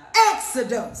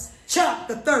 Exodus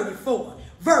chapter 34,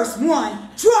 verse 1,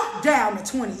 drop down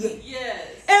to 28.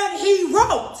 And he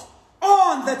wrote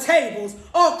on the tables,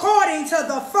 according to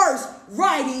the first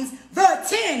writings, the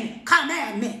 10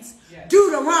 Commandments.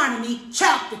 Deuteronomy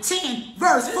chapter 10,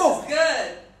 verse 4.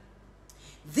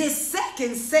 This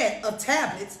second set of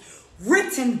tablets,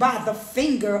 written by the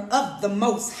finger of the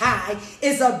Most High,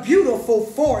 is a beautiful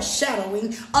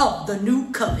foreshadowing of the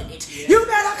new covenant. You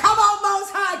better come on,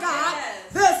 Most High God.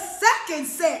 The second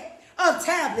set of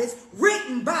tablets,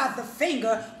 written by the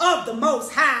finger of the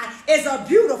Most High, is a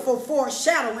beautiful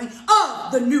foreshadowing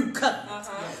of the new covenant.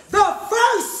 The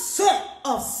first set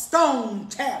of stone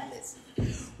tablets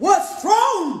was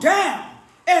thrown down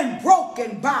and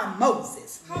broken by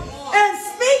Moses, and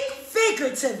speak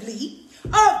figuratively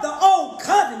of the old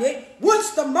covenant,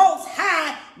 which the Most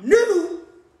High knew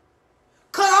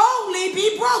could only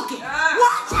be broken.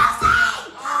 What you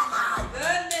say? Oh my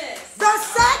goodness. The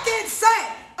second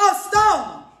set of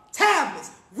stone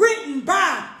tablets, written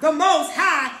by the Most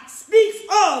High, speaks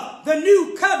of the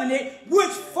new covenant, which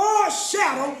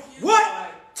foreshadowed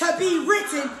what to be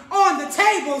written on the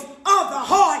tables of the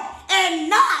heart and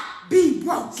not be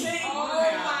broken. Oh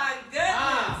my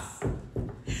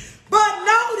goodness. But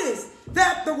notice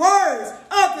that the words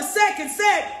of the second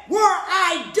set were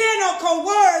identical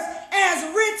words as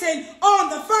written on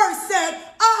the first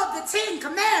set of the 10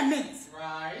 Commandments.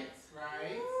 Right.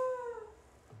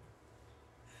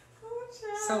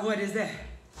 So what is that?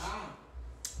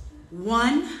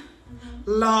 One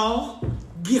law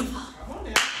giver. Come on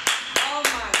now. Oh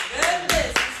my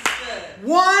goodness, this is good.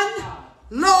 One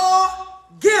law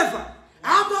giver.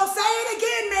 I'm going to say it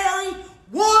again, Mary.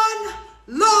 One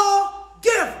law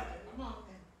giver. Come on.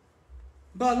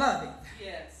 Beloved,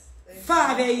 Yes.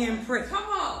 5 a.m. prayer. Come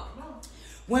on.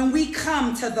 When we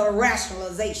come to the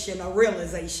rationalization or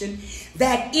realization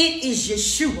that it is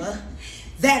Yeshua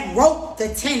that wrote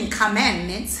the 10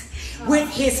 Commandments with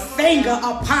his finger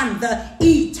upon the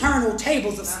eternal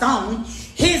tables of stone,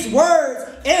 his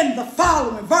words in the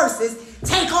following verses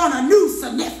take on a new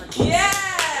significance.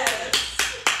 Yes.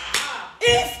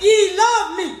 If ye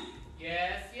love me,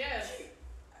 Yes.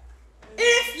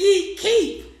 if ye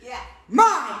keep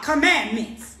my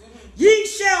commandments, ye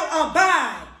shall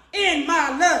abide in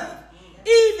my love,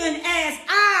 even as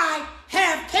I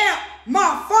have kept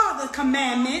my Father's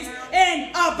commandments and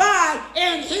abide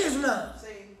in his love. See,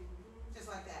 just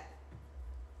like that.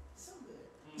 So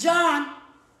good. John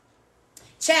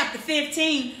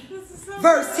 15,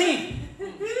 verse 10.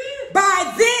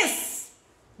 By this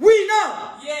we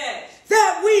know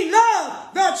that we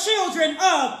love the children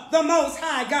of the Most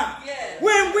High God.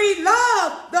 When we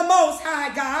love the Most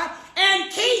High God and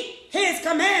keep his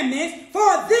commandments,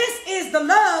 for this is the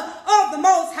love of the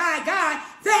Most High God,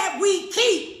 that we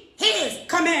keep his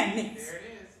commandments. There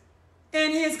it is.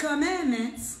 And his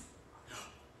commandments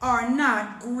are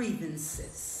not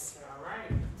grievances. All right.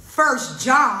 1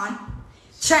 John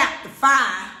chapter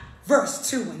 5, verse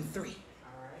 2 and 3. All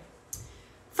right.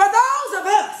 For those of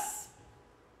us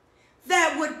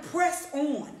that would press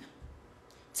on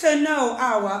to know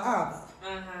our Abba,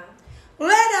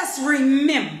 let us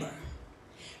remember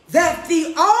that the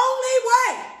only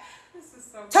way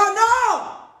to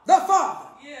know the Father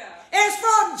is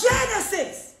from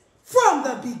Genesis, from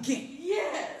the beginning.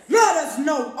 Let us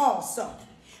know also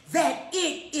that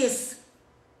it is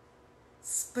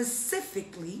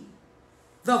specifically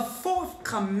the fourth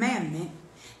commandment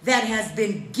that has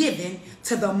been given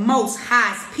to the Most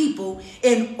High's people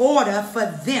in order for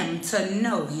them to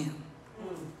know him.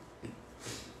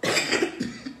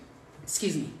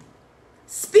 Excuse me.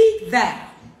 Speak thou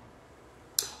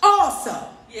also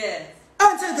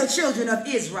unto the children of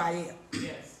Israel,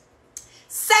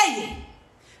 saying,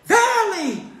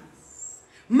 verily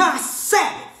my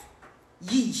Sabbath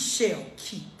ye shall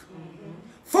keep.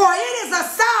 For it is a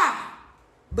sign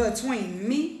between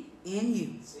me and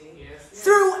you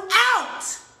throughout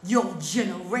your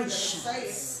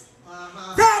generations,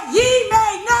 that ye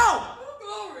may know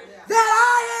that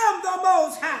I am the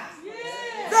Most High,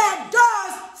 that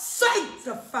does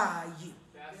sanctify you.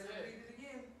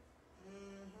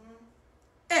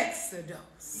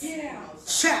 Exodus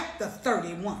chapter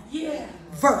 31,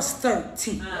 verse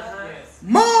 13.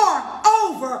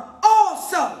 Moreover,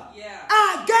 also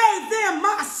I gave them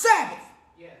my Sabbath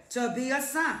to be a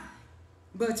sign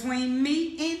between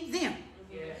me and them,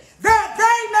 that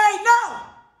they may know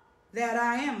that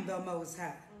I am the Most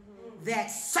High, that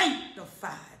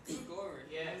sanctified them.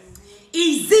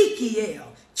 Ezekiel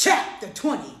chapter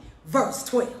 20, verse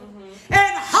 12.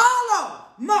 And hallow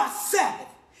my Sabbath,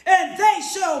 and they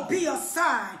shall be a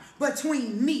sign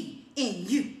between me and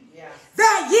you,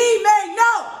 that ye may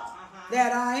know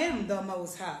that I am the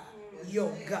Most High,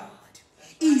 your God.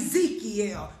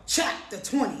 Ezekiel chapter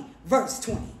 20, verse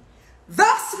 20.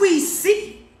 Thus we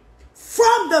see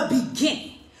from the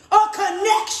beginning a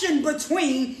connection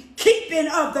between keeping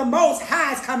of the Most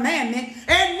High's commandment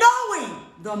and knowing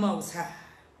the Most High.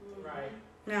 Right.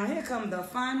 Now here comes the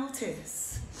final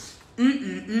test.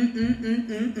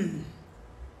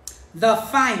 The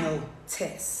final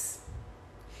test.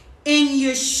 In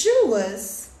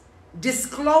Yeshua's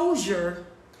disclosure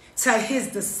to his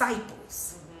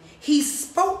disciples, he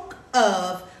spoke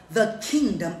of the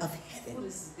kingdom of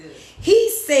heaven. He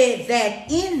said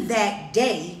that in that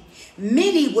day,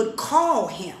 many would call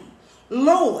him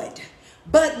Lord,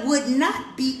 but would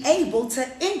not be able to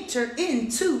enter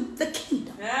into the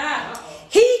kingdom.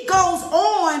 He goes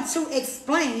on to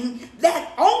explain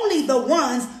that only the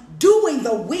ones doing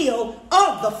the will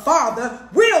of the Father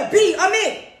will be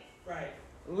admitted. Right.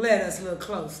 Let us look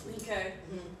closely. Okay.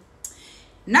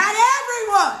 Not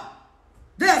everyone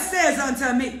that says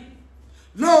unto me,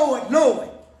 Lord, Lord,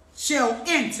 shall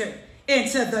enter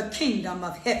into the kingdom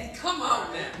of heaven. Come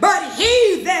on now. But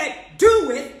he that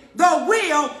doeth the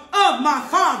will of my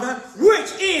Father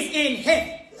which is in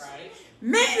heaven. Right.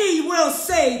 Many will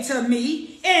say to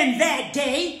me in that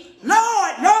day,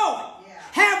 Lord, Lord,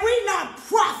 have we not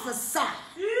prophesied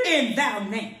in thy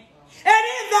name? And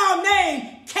in thy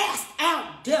name cast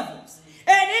out devils,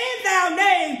 and in thy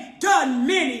name done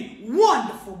many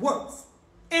wonderful works.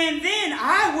 And then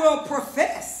I will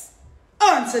profess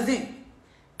unto them,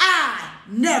 I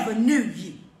never knew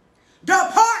you.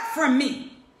 Depart from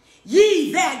me,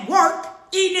 ye that work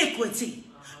iniquity,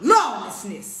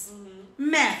 lawlessness.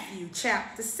 Matthew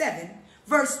chapter 7,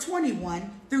 verse 21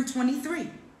 through 23.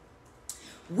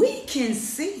 We can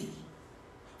see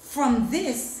from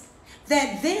this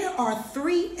that there are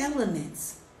three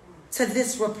elements to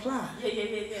this reply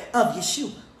of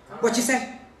Yeshua. What you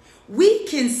say? We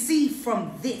can see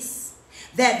from this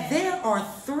that there are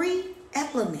three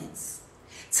elements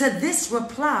to this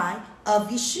reply of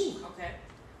Yeshua. Okay.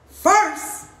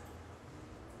 First,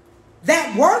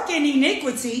 that work in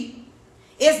iniquity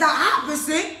is the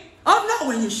opposite of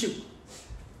knowing Yeshua.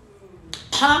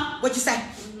 Huh? What you say?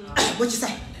 What you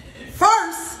say?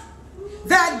 First,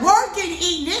 that working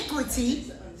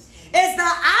iniquity is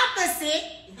the opposite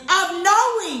of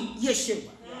knowing Yeshua.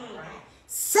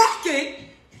 Second,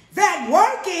 that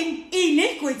working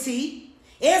iniquity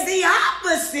is the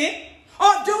opposite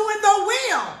of doing the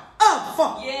will of the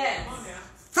Father. Yes.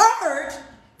 Third,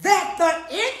 that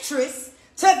the entrance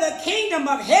to the kingdom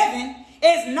of heaven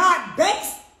is not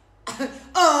based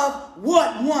of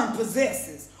what one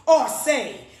possesses or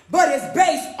say, but is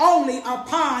based only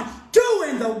upon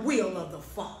doing the will of the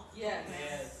Father.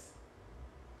 Yes.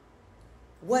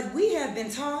 What we have been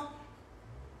taught,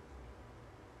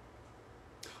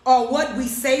 or what we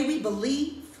say we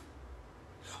believe,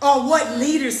 or what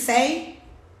leaders say,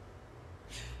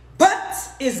 but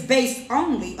is based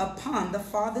only upon the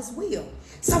Father's will.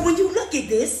 So when you look at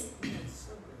this,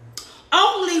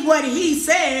 only what he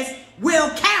says will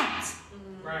count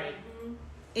Right.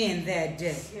 in that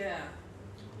day. Yeah.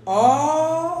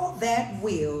 All that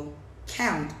will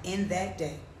count in that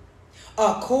day,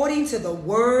 according to the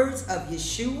words of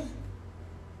Yeshua,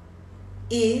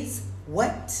 is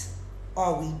what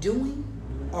are we doing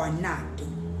or not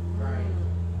doing? Right.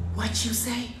 What you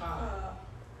say?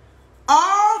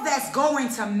 All that's going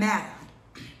to matter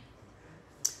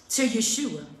to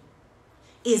Yeshua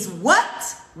is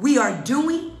what we are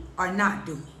doing or not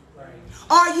doing. Right.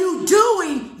 Are you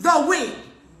doing the will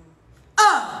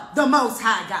of the Most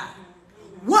High God?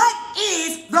 What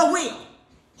is the will?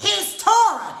 His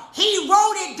Torah. He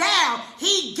wrote it down.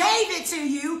 He gave it to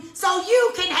you so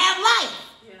you can have life.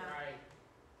 Yeah. Right.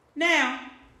 Now,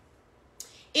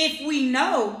 if we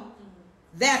know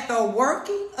that the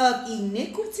working of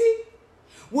iniquity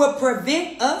will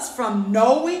prevent us from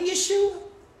knowing Yeshua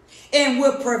and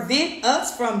will prevent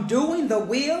us from doing the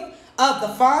will of the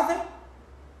Father,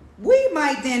 we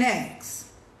might then ask,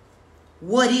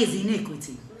 what is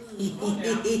iniquity? We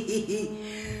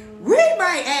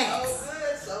might ask,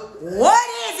 what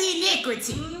is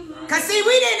iniquity? Because see,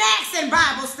 we didn't ask in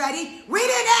Bible study, we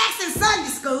didn't ask in Sunday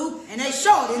school, and they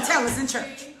sure didn't tell us in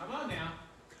church. Come on now.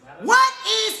 What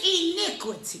is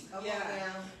iniquity? Yeah.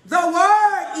 The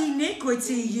word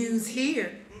iniquity used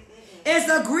here is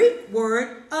a Greek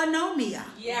word, anomia.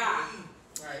 Yeah.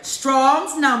 Right.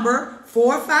 Strong's number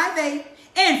 458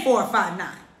 and 459,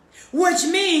 which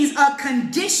means a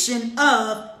condition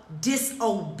of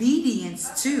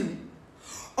disobedience to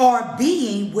or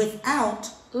being without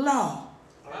law.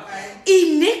 Okay.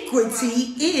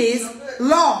 Iniquity is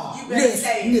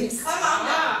lawlessness. Come on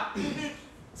now.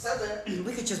 So good.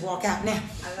 We could just walk out now.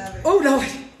 I love it. Oh, Lord.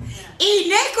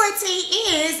 Iniquity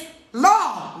is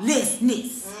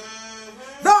lawlessness.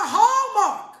 The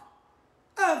hallmark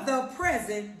of the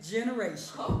present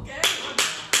generation. Okay.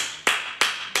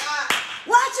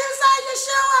 What you say,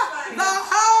 Yeshua? The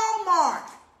hallmark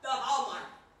The hallmark.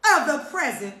 of the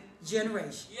present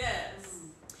generation. Yes.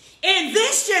 In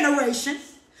this generation,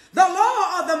 the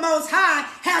law of the Most High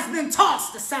has been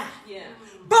tossed aside. Yeah.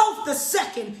 Both the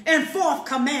second and fourth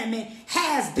commandment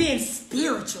has been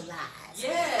spiritualized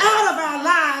Yes. out of our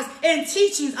lives and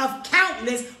teachings of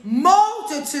countless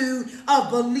multitude of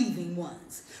believing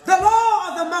ones. The law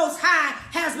of the Most High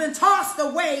has been tossed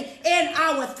away in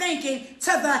our thinking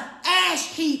to the ash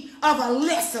heap of a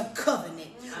lesser covenant,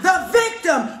 the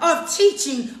victim of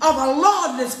teaching of a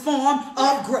lawless form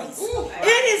of grace.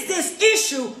 It is this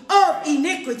issue of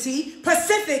iniquity,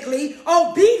 specifically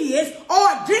obedience or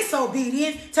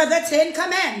disobedience to the 10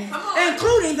 Commandments,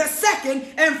 including the second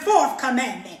and fourth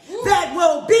commandment, that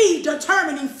will be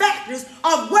determining factors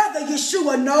of whether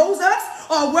Yeshua knows us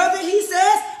or whether he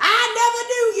says, I never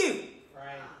knew you.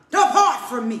 Right. Depart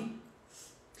from me,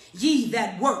 ye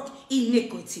that work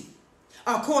iniquity.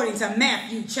 According to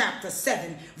Matthew chapter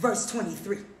 7, verse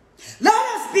 23. Let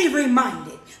us be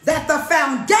reminded that the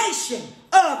foundation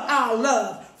of our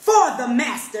love for the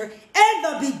Master and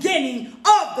the beginning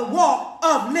of the walk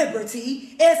of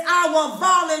liberty is our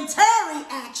voluntary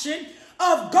action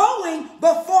of going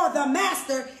before the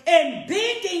Master and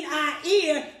bending our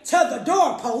ear to the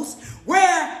doorpost,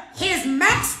 where his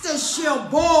Master shall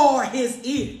bore his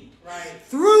ear. Right.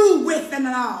 Through with and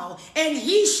all, and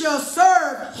he shall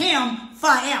serve him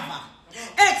forever.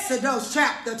 Exodus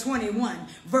chapter 21,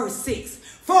 verse 6.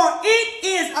 For it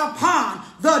is upon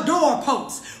the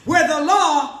doorpost where the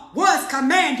law was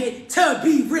commanded to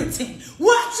be written.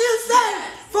 What you say?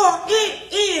 For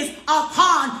it is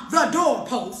upon the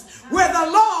doorpost where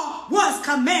the law was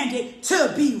commanded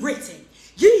to be written.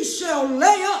 Ye shall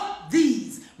lay up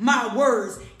these my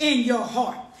words in your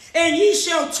heart, and ye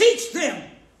shall teach them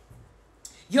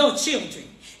your children,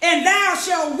 and thou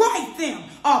shalt write them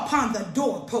upon the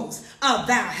doorposts of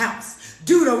thy house.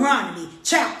 Deuteronomy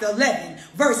chapter 11,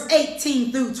 verse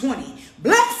 18 through 20.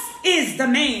 Blessed is the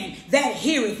man that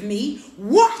heareth me,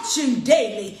 watching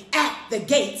daily at the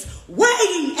gates,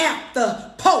 waiting at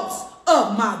the posts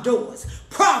of my doors.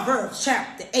 Proverbs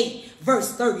chapter 8,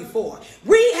 verse 34.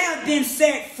 We have been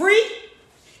set free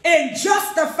and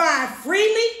justified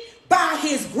freely by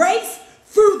his grace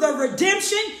through the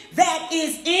redemption that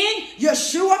is in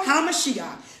Yeshua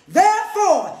HaMashiach.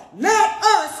 Therefore, let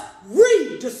us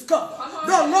rediscover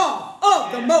the law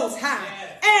of the Most High,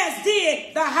 as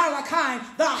did the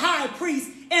Halakine, the high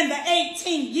priest, in the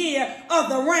 18th year of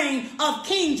the reign of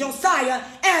King Josiah,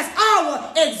 as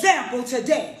our example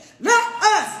today. Let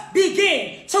us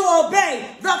begin to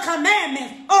obey the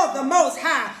commandments of the Most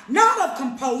High, not of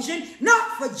compulsion,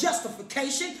 not for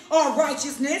justification or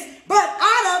righteousness, but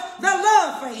out of the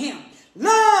love for him.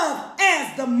 Love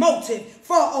as the motive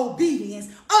for obedience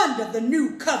under the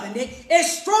new covenant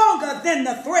is stronger than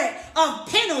the threat of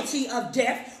penalty of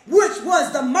death, which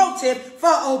was the motive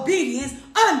for obedience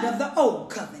under the old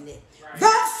covenant. Right.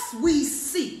 Thus we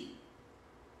see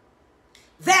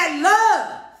that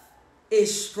love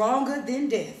is stronger than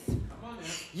death.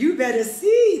 You better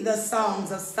see the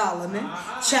Songs of Solomon,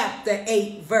 chapter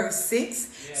 8, verse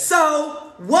 6. Yes.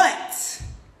 So what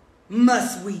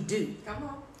must we do? Come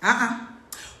on.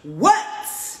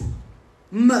 What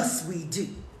must we do?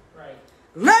 Right.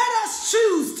 Let us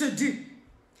choose to do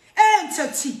and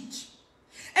to teach.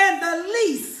 And the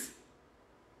least,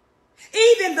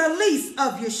 even the least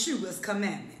of Yeshua's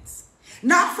commandments,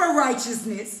 not for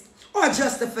righteousness or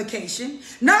justification,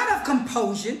 not of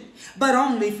compulsion, but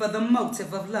only for the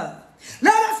motive of love.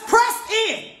 Let us press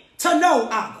in to know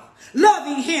Abba,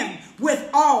 loving him with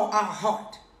all our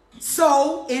heart,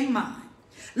 soul, and mind.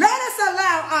 Let us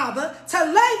allow Abba to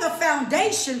lay the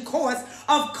foundation course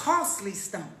of costly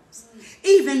stones,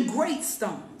 even great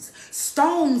stones,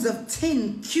 stones of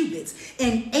 10 cubits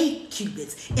and 8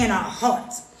 cubits in our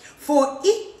hearts. For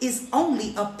it is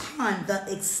only upon the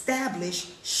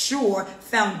established, sure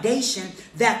foundation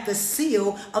that the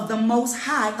seal of the Most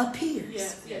High appears.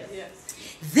 Yes, yes, yes.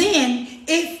 Then,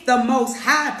 if the Most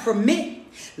High permit,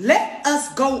 let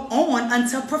us go on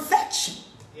unto perfection.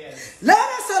 Yes. Let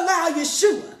us allow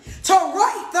Yeshua to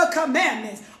write the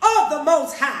commandments of the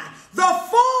Most High, the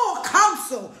full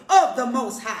counsel of the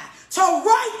Most High, to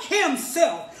write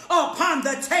himself upon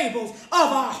the tables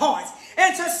of our hearts,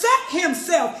 and to set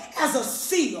himself as a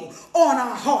seal on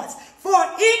our hearts. For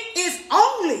it is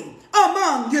only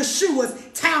among Yeshua's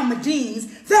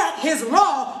Talmudims that his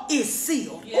law is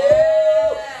sealed.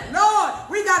 Yes. Lord,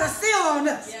 we got a seal on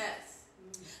us. Yes.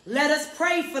 Let us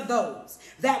pray for those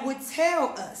that would tell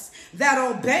us that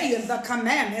obeying the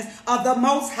commandments of the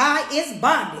Most High is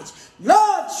bondage.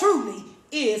 Love truly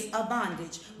is a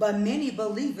bondage, but many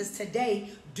believers today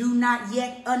do not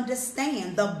yet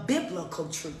understand the biblical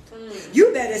truth.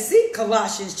 You better see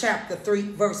Colossians chapter 3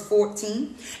 verse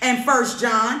 14 and 1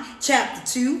 John chapter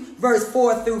 2 verse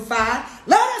 4 through 5.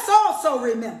 Let us also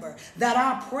remember that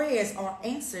our prayers are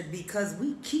answered because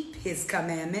we keep his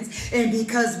commandments and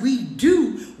because we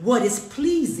do what is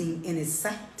pleasing in his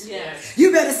sight. Yes.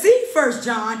 You better see 1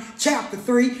 John chapter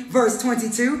 3 verse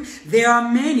 22. There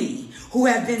are many who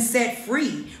have been set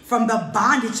free from the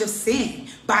bondage of sin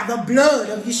by the blood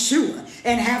of Yeshua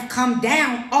and have come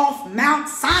down off Mount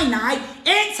Sinai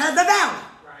into the valley.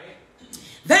 Right.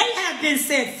 They have been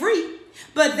set free,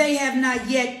 but they have not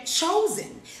yet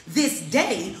chosen this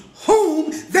day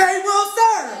whom they will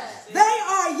serve. Yes. They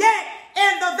are yet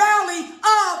in the valley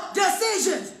of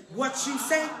decisions. What you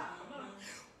say?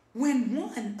 When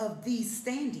one of these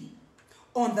standing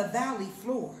on the valley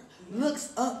floor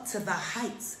looks up to the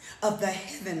heights of the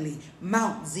heavenly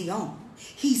Mount Zion,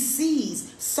 he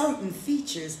sees certain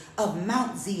features of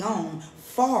Mount Zion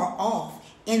far off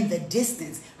in the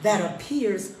distance that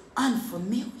appears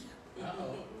unfamiliar.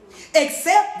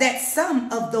 Except that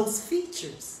some of those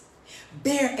features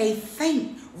bear a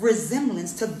faint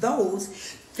resemblance to those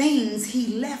things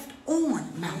he left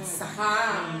on Mount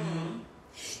Sinai.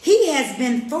 He has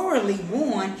been thoroughly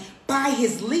warned by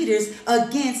his leaders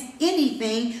against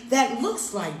anything that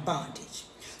looks like bondage.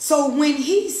 So when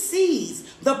he sees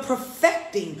the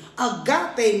perfecting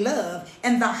agape love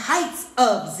and the heights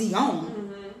of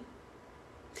Zion,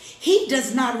 he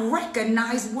does not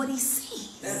recognize what he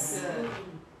sees. That's good.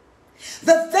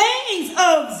 The things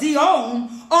of Zion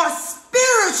are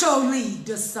spiritually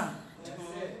discerned.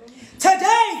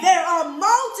 Today there are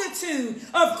multitude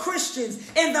of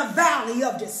Christians in the valley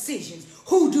of decisions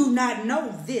who do not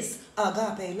know this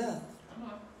agape love.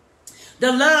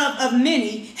 The love of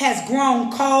many has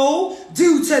grown cold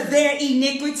due to their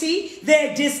iniquity,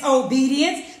 their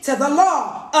disobedience to the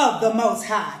law of the Most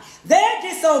High, their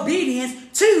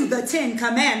disobedience to the 10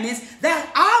 commandments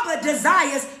that Abba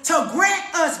desires to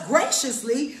grant us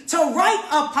graciously to write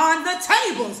upon the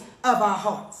tables of our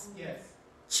hearts. Yes.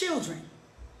 Children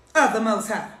of the Most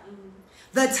High,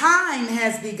 the time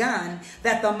has begun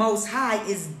that the Most High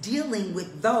is dealing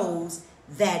with those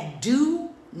that do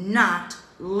not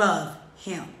love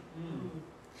him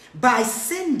by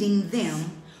sending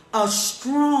them a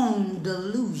strong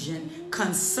delusion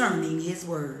concerning his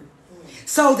word,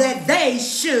 so that they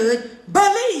should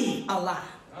believe a lie.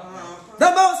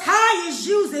 The Most High is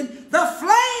using the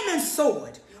flaming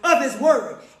sword of his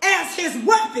word as his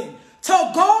weapon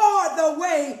to guard the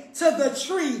way to the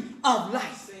tree of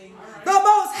life. The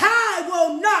Most High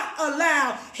will not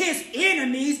allow his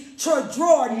enemies to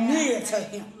draw near to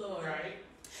him.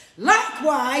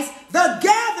 Likewise, the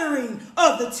gathering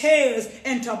of the tares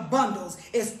into bundles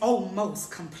is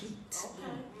almost complete.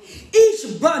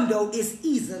 Each bundle is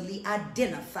easily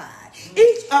identified,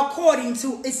 each according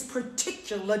to its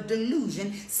particular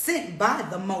delusion sent by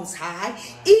the Most High,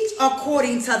 each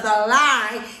according to the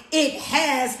lie it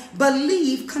has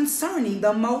believed concerning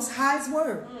the Most High's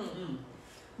word.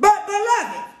 But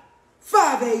beloved,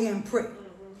 5 a.m. prayer,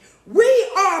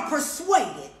 we are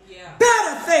persuaded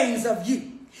better things of you,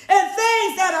 and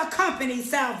things that accompany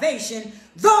salvation,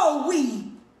 though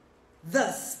we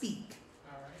thus speak.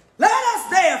 Let us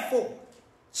therefore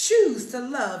choose to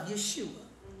love Yeshua.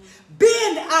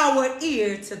 Bend our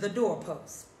ear to the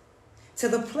doorpost, to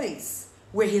the place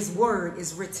where his word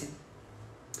is written,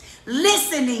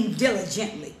 listening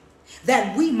diligently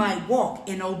that we might walk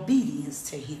in obedience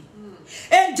to him.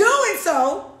 In doing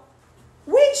so,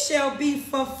 we shall be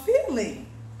fulfilling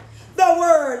the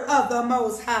word of the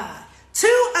Most High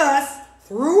to us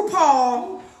through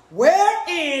Paul,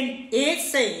 wherein it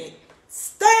said,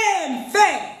 stand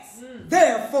fast,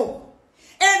 therefore,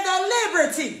 in the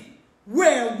liberty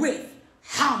wherewith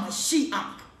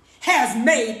Hamashiach has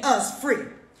made us free,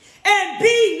 and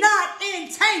be not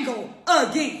entangled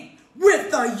again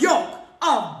with the yoke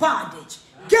of bondage.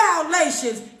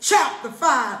 Galatians chapter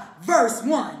 5, verse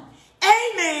 1.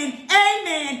 Amen,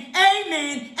 amen,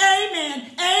 amen,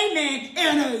 amen, amen,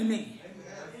 and amen.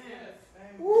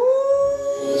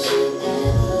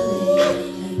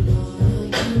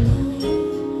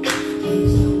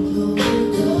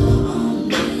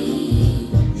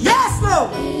 Yes,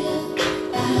 Lord.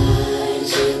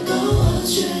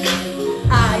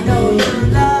 I know your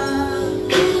love.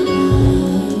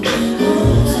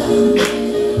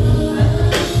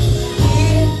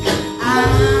 If I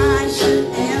should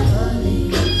ever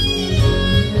leave,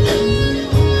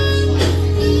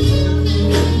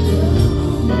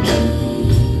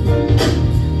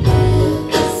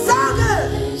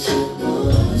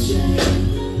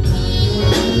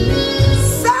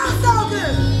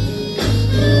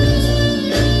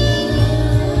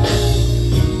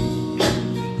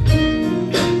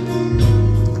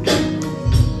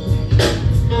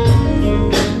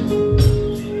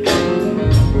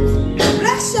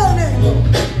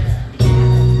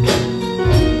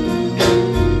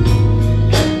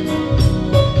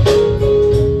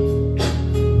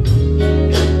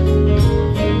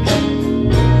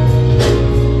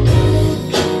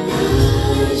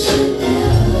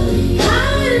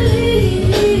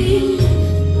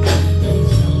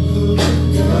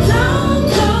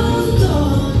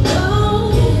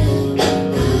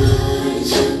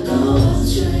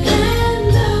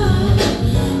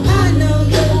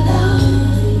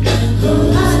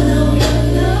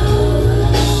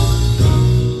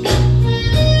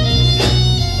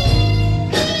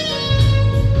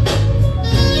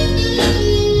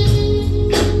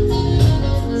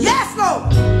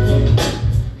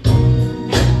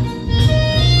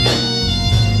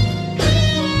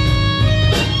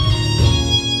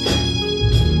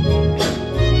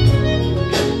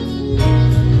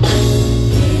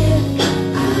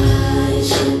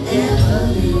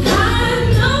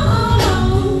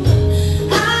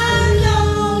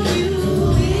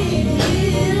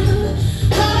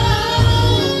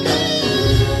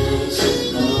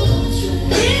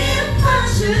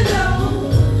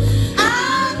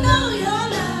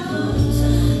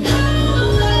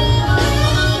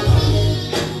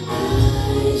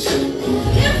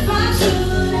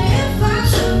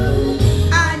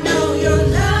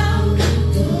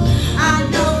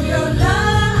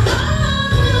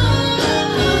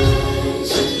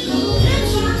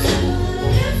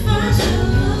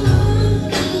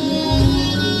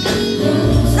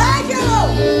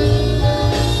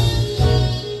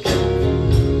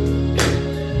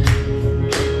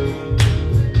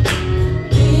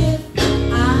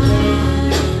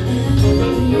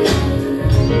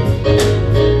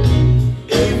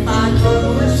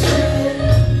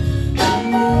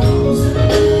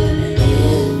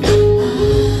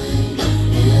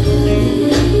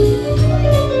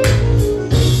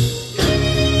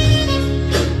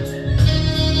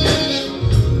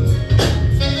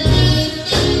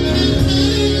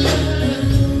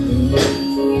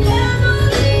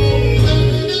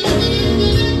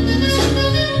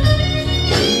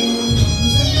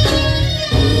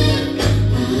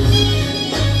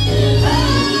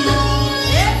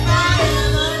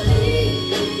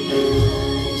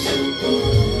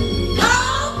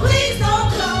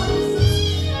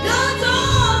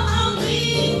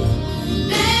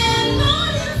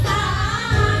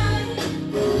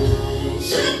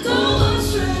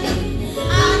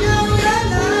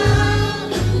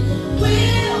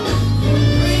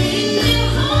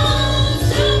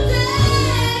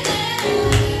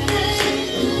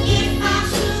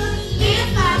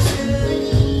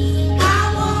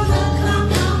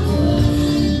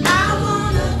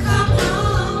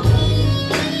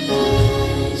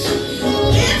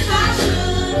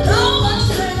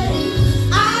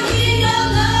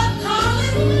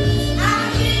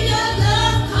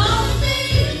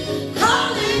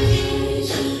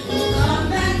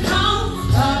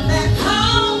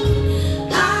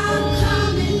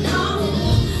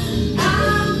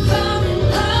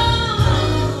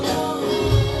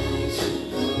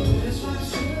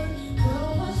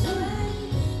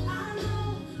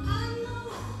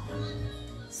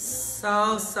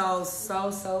 So, so, so,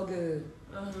 so good.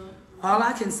 All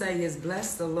I can say is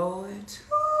bless the Lord,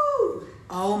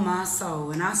 oh my soul.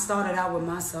 And I started out with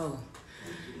my soul.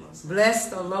 Bless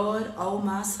the Lord, oh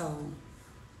my soul,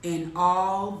 and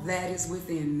all that is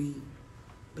within me.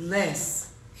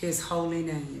 Bless his holy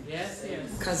name. Yes, yes.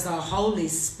 Because the Holy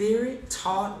Spirit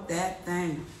taught that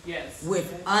thing. Yes.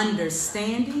 With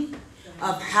understanding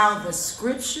of how the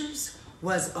scriptures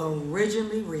was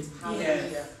originally written.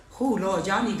 Yes. Whoo, Lord,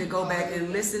 y'all need to go back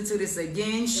and listen to this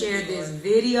again. Share this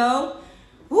video.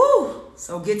 Woo!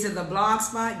 So get to the blog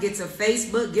spot, get to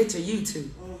Facebook, get to YouTube.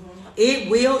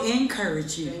 It will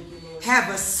encourage you.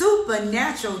 Have a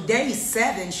supernatural day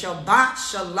 7. Shabbat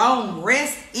shalom.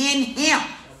 Rest in him.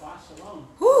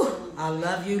 Whoo! I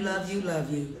love you, love you,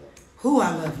 love you. Whoo,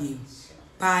 I love you.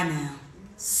 Bye now.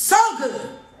 So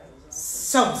good.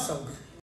 So, so good.